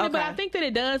researching it, but I think that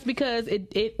it does because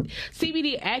it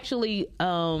CBD actually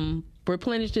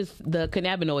replenishes the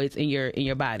cannabinoids in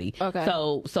your body. Okay.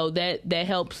 So that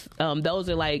helps. Those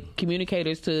are like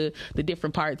communicators to the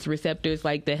different parts, receptors,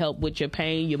 like that help with your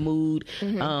pain, your mood,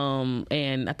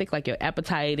 and I think like your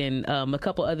appetite and a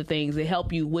couple other things that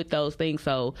help you with those things.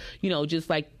 So just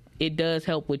like it does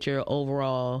help with your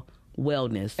overall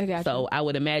wellness. So I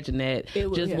would imagine that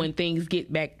when things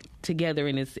get back together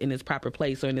in its proper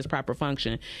place or in its proper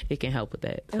function, it can help with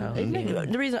that. So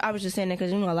the reason I was just saying that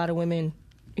because a lot of women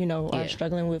are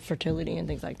struggling with fertility and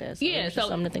things like that. So yeah, so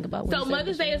something to think about. So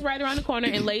Mother's Day is right around the corner,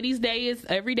 and Ladies' Day is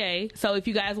every day. So if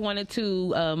you guys wanted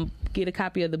to get a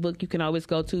copy of the book, you can always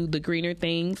go to the Greener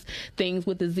Things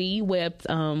with the Z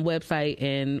website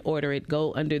and order it.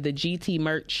 Go under the GT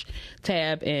merch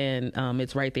tab, and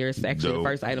it's right there. It's actually the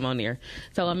first item on there.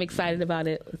 So I'm excited about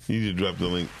it. You just drop the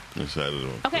link inside of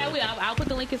it. Okay, I will. I'll put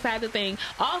the link inside the thing.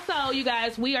 Also, you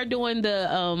guys, we are doing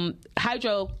the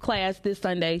hydro class this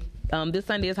Sunday. This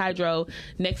Sunday is hydro.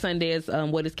 Next Sunday is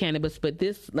what is cannabis. But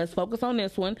let's focus on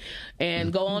this one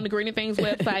and go on the Greener Things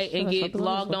website and get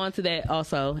logged on to that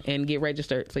also and get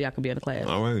registered so y'all can be on the class.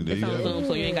 All right, there you go. Zoom,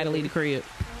 so you ain't got to leave the crib.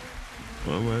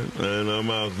 All right. And I'm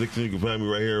Miles Dixon. You can find me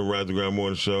right here at Rise the Ground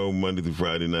Morning Show, Monday through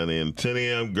Friday, 9 a.m. 10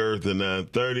 a.m. Girth at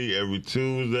 9:30 every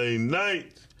Tuesday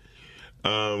night.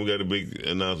 We got a big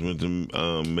announcement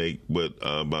to make, but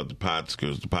about the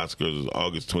Potskers. The Potskers is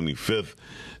August 25th,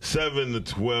 7 to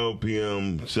 12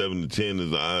 p.m. 7 to 10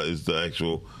 is the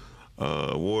actual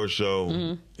war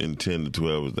show, and 10 to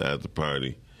 12 is the after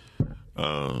party.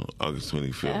 August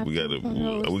 25th.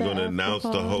 We're gonna announce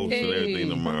the host and everything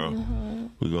tomorrow.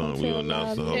 We're gonna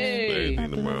announce the host and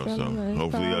everything tomorrow. So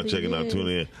hopefully y'all checking out,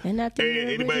 tune in.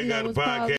 Hey, anybody got a podcast?